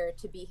desire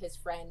to be his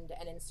friend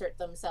and insert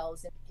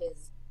themselves in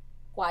his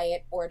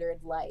quiet,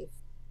 ordered life.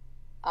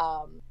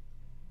 And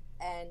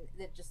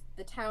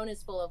the town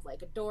is full of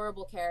like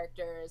adorable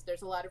characters.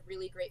 There's a lot of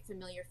really great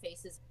familiar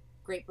faces,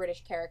 great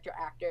British character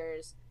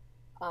actors.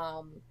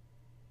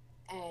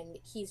 And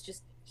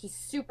he's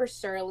super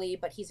surly,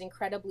 but he's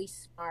incredibly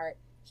smart.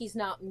 He's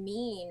not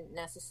mean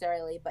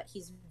necessarily, but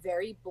he's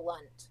very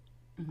blunt.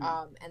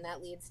 And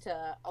that leads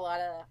to a lot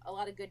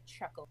of good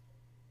chuckles.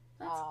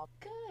 That's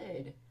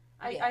good.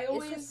 Yeah, I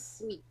always it's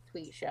a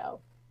sweet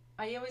show.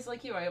 I always,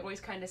 like you, I always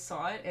kind of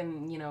saw it,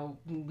 and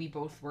we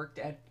both worked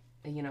at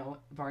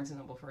Barnes and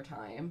Noble for a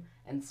time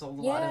and sold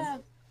a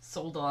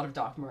lot of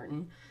Doc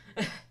Martin.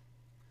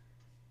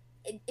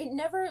 It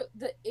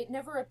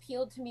never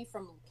appealed to me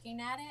from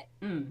looking at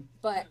it,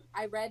 but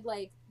I read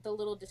like the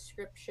little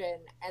description,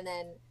 and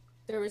then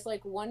there was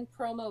like one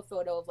promo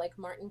photo of like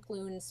Martin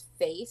Clunes'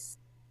 face,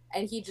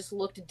 and he just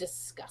looked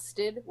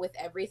disgusted with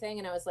everything,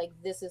 and I was like,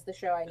 this is the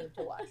show I need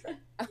to watch right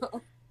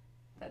now.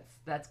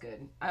 That's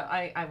good.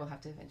 I will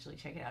have to eventually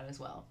check it out as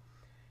well.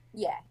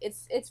 Yeah,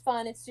 it's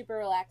fun. It's super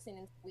relaxing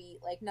and sweet.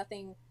 Like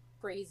nothing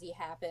crazy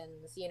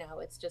happens.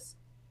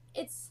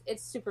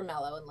 It's super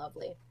mellow and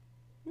lovely.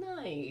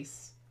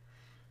 Nice.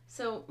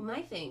 So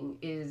my thing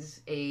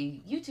is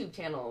a YouTube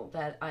channel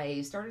that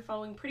I started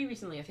following pretty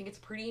recently. I think it's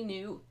a pretty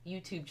new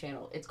YouTube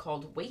channel. It's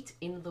called Wait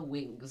in the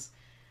Wings.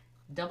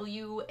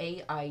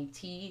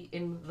 WAIT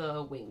in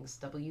the Wings.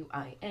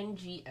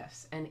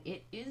 WINGS. And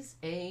it is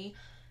a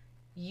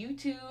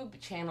YouTube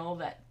channel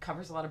that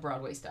covers a lot of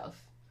Broadway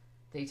stuff.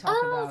 They talk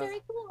about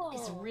very cool.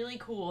 It's really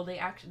cool.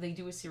 They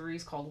do a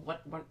series called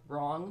What Went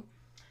Wrong,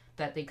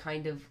 that they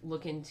kind of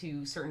look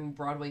into certain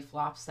Broadway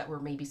flops that were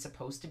maybe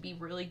supposed to be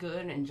really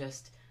good and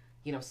just,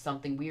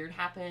 something weird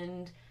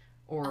happened,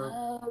 or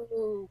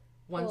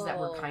ones that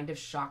were kind of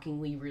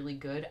shockingly really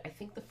good. I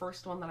think the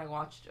first one that I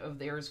watched of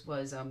theirs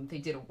was they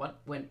did a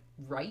What Went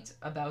Right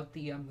about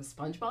the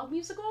SpongeBob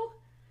musical.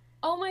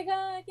 Oh my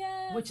god,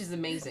 yes. Which is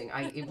amazing.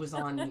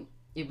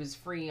 It was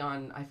free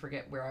on, I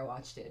forget where I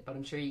watched it, but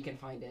I'm sure you can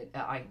find it.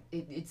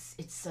 It's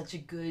such a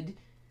good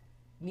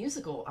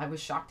musical. I was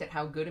shocked at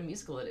how good a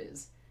musical it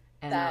is.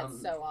 And,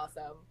 that's so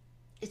awesome.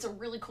 It's a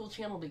really cool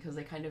channel because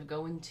they kind of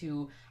go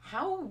into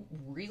how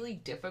really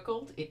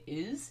difficult it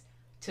is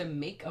to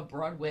make a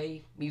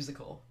Broadway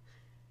musical.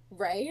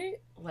 Right?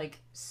 Like,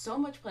 so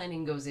much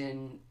planning goes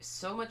in,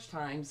 so much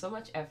time, so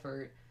much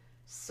effort,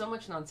 so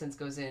much nonsense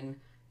goes in,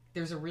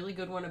 There's a really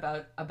good one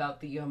about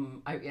the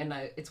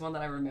it's one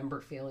that I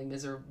remember failing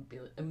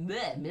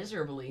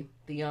miserably.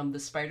 The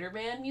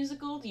Spider-Man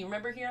musical. Do you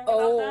remember hearing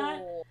about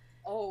that?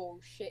 Oh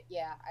shit,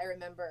 yeah. I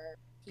remember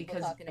people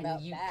Because talking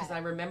about because that. I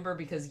remember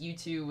because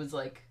U2 was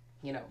like,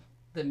 you know,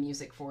 the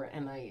music for it,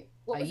 and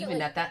What I was it even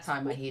like? at that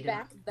time I Take hated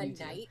Back the U2.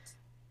 Night.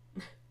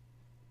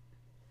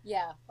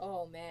 Yeah.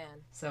 Oh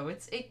man. So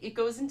it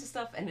goes into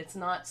stuff, and it's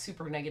not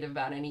super negative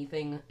about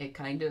anything. It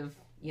kind of,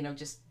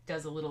 just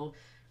does a little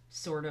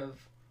sort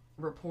of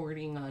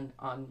reporting on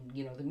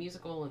the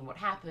musical and what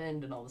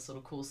happened and all this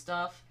little cool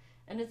stuff.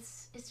 And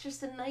it's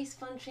just a nice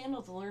fun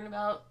channel to learn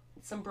about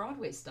some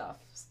Broadway stuff.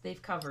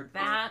 They've covered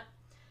that.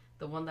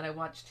 The one that I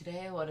watched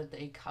today, what did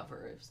they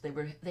cover?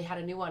 They had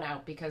a new one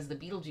out because the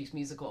Beetlejuice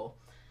musical.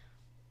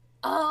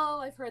 Oh,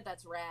 I've heard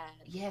that's rad.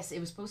 Yes, it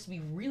was supposed to be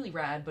really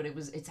rad, but it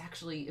was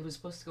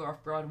supposed to go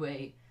off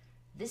Broadway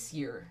this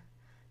year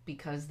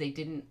because they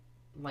didn't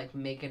like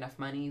make enough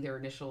money their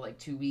initial like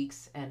 2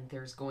 weeks, and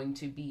there's going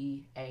to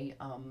be a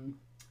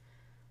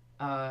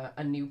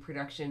new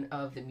production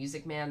of The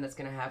Music Man that's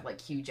going to have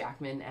like Hugh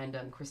Jackman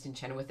and Kristen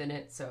Chenoweth in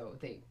it. So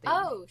they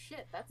Oh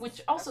shit,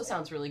 which also that's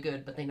sounds really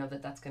good, but they know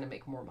that that's going to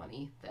make more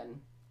money than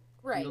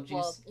right.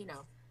 Beetlejuice.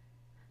 Well,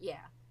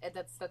 yeah,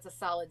 that's a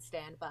solid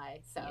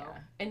standby. So yeah,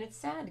 and it's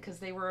sad because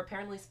they were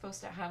apparently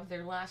supposed to have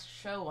their last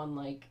show on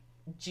like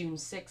June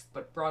 6th,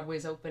 but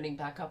Broadway's opening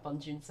back up on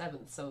June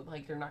 7th, so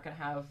like they're not going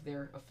to have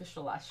their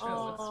official last show.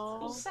 Aww. It's a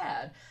little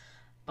sad,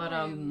 but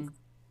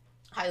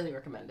highly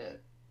recommend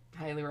it.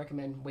 Highly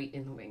recommend Wait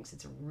in the Wings.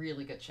 It's a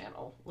really good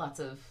channel. Lots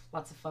of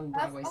fun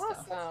Broadway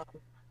awesome. stuff.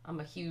 I'm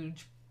a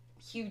huge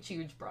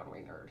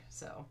Broadway nerd,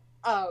 so.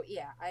 Oh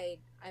yeah,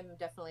 I'm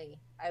definitely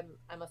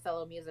I'm a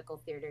fellow musical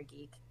theater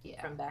geek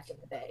from back in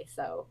the day,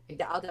 so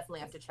yeah, I'll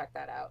definitely have to check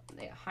that out.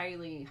 Yeah,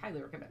 highly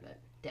recommend it.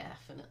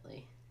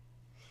 Definitely.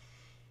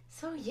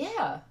 So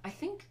yeah, I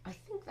think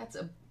that's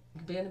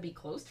gonna be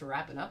close to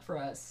wrapping up for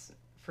us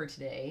for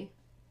today.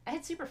 I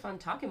had super fun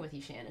talking with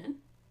you,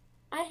 Shannon.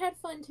 I had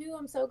fun too.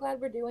 I'm so glad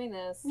we're doing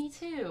this. Me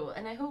too,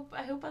 and I hope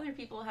other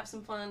people have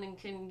some fun and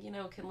can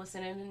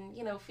listen in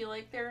and feel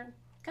like they're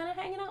kind of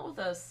hanging out with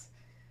us.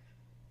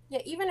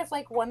 Yeah, even if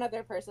like one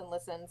other person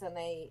listens and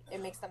it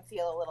makes them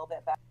feel a little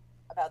bit better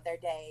about their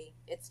day,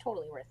 it's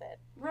totally worth it.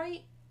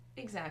 Right?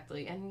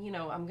 Exactly. And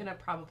I'm gonna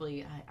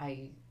probably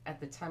I at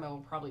the time I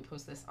will probably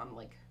post this on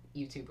like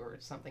YouTube or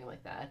something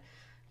like that.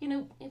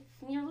 If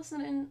you're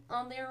listening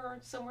on there or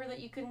somewhere that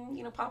you can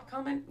pop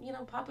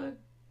a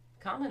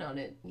comment on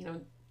it.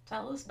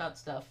 Tell us about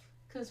stuff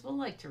because we'll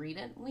like to read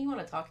it. We want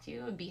to talk to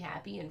you and be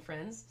happy and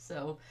friends.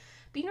 So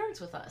be nerds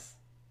with us.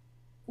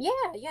 Yeah,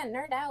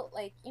 nerd out.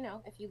 Like,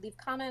 if you leave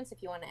comments,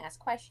 if you want to ask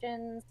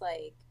questions,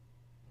 like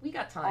we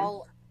got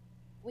time.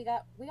 We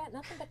got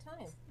nothing but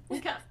time. we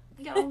got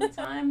all the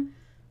time,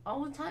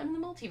 in the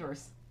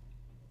multiverse.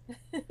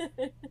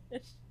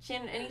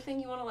 Shannon, anything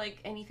you want to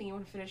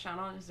finish out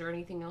on? Is there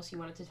anything else you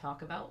wanted to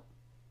talk about?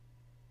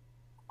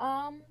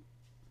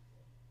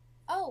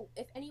 Oh,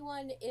 if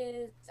anyone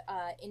is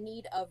in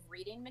need of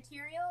reading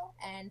material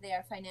and they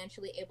are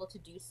financially able to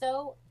do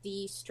so,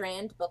 the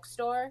Strand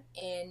Bookstore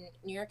in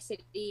New York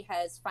City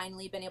has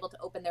finally been able to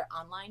open their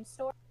online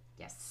store.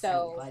 Yes,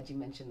 so I'm glad you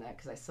mentioned that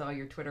because I saw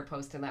your Twitter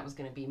post and that was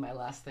going to be my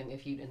last thing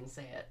if you didn't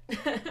say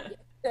it.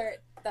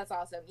 That's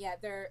awesome. Yeah,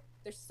 they're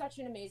such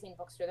an amazing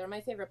bookstore. They're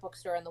my favorite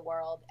bookstore in the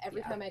world.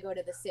 Every time I go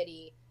to the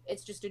city,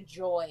 it's just a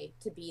joy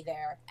to be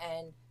there.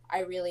 And I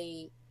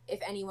really, if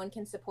anyone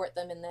can support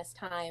them in this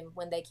time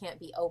when they can't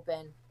be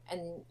open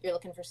and you're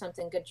looking for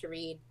something good to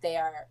read, they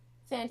are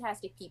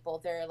fantastic people.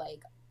 They're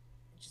like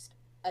just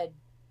a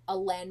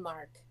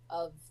landmark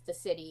of the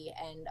city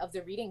and of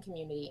the reading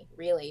community,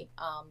 really.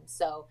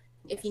 So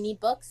if you need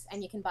books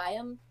and you can buy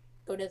them,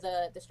 go to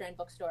the Strand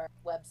Bookstore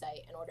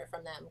website and order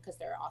from them because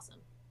they're awesome.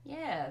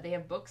 Yeah, they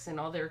have books and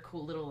all their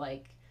cool little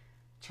like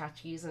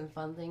tchotchkes and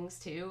fun things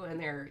too, and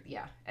they're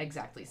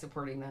exactly,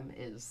 supporting them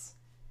is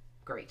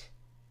great.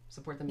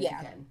 Support them if you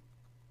can.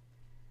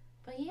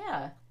 But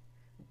yeah,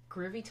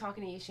 groovy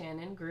talking to you,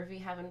 Shannon.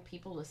 Groovy having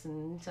people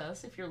listen to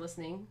us. If you're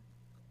listening,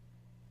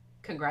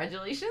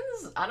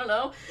 congratulations. I don't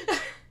know.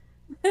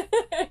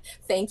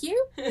 Thank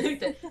you.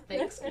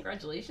 Thanks.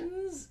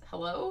 Congratulations.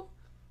 Hello.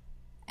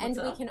 What's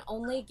up? We can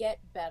only get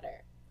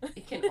better.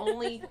 It can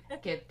only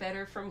get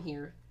better from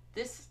here.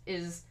 This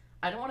is,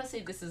 I don't want to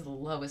say this is the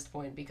lowest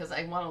point because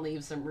I want to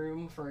leave some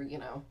room for,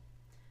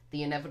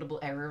 the inevitable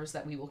errors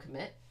that we will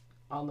commit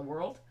on the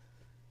world.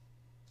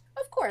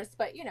 Of course,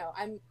 but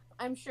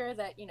I'm sure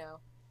that,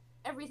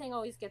 everything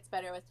always gets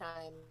better with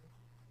time.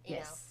 You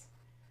know.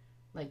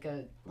 Like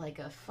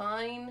a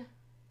fine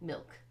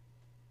milk.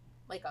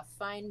 Like a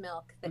fine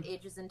milk that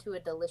ages into a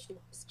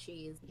delicious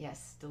cheese.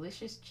 Yes,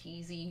 delicious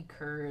cheesy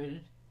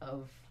curd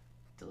of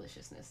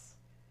deliciousness.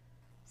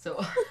 So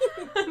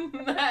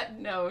on that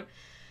note,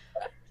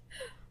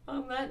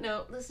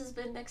 this has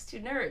been Next to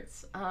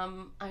Nerds.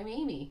 I'm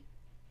Amy.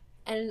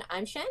 And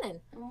I'm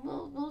Shannon. And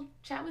we'll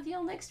chat with you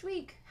all next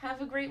week.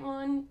 Have a great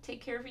one.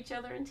 Take care of each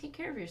other and take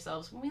care of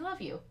yourselves. We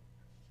love you.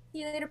 See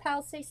you later,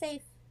 pals. Stay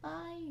safe.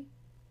 Bye.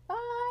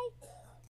 Bye.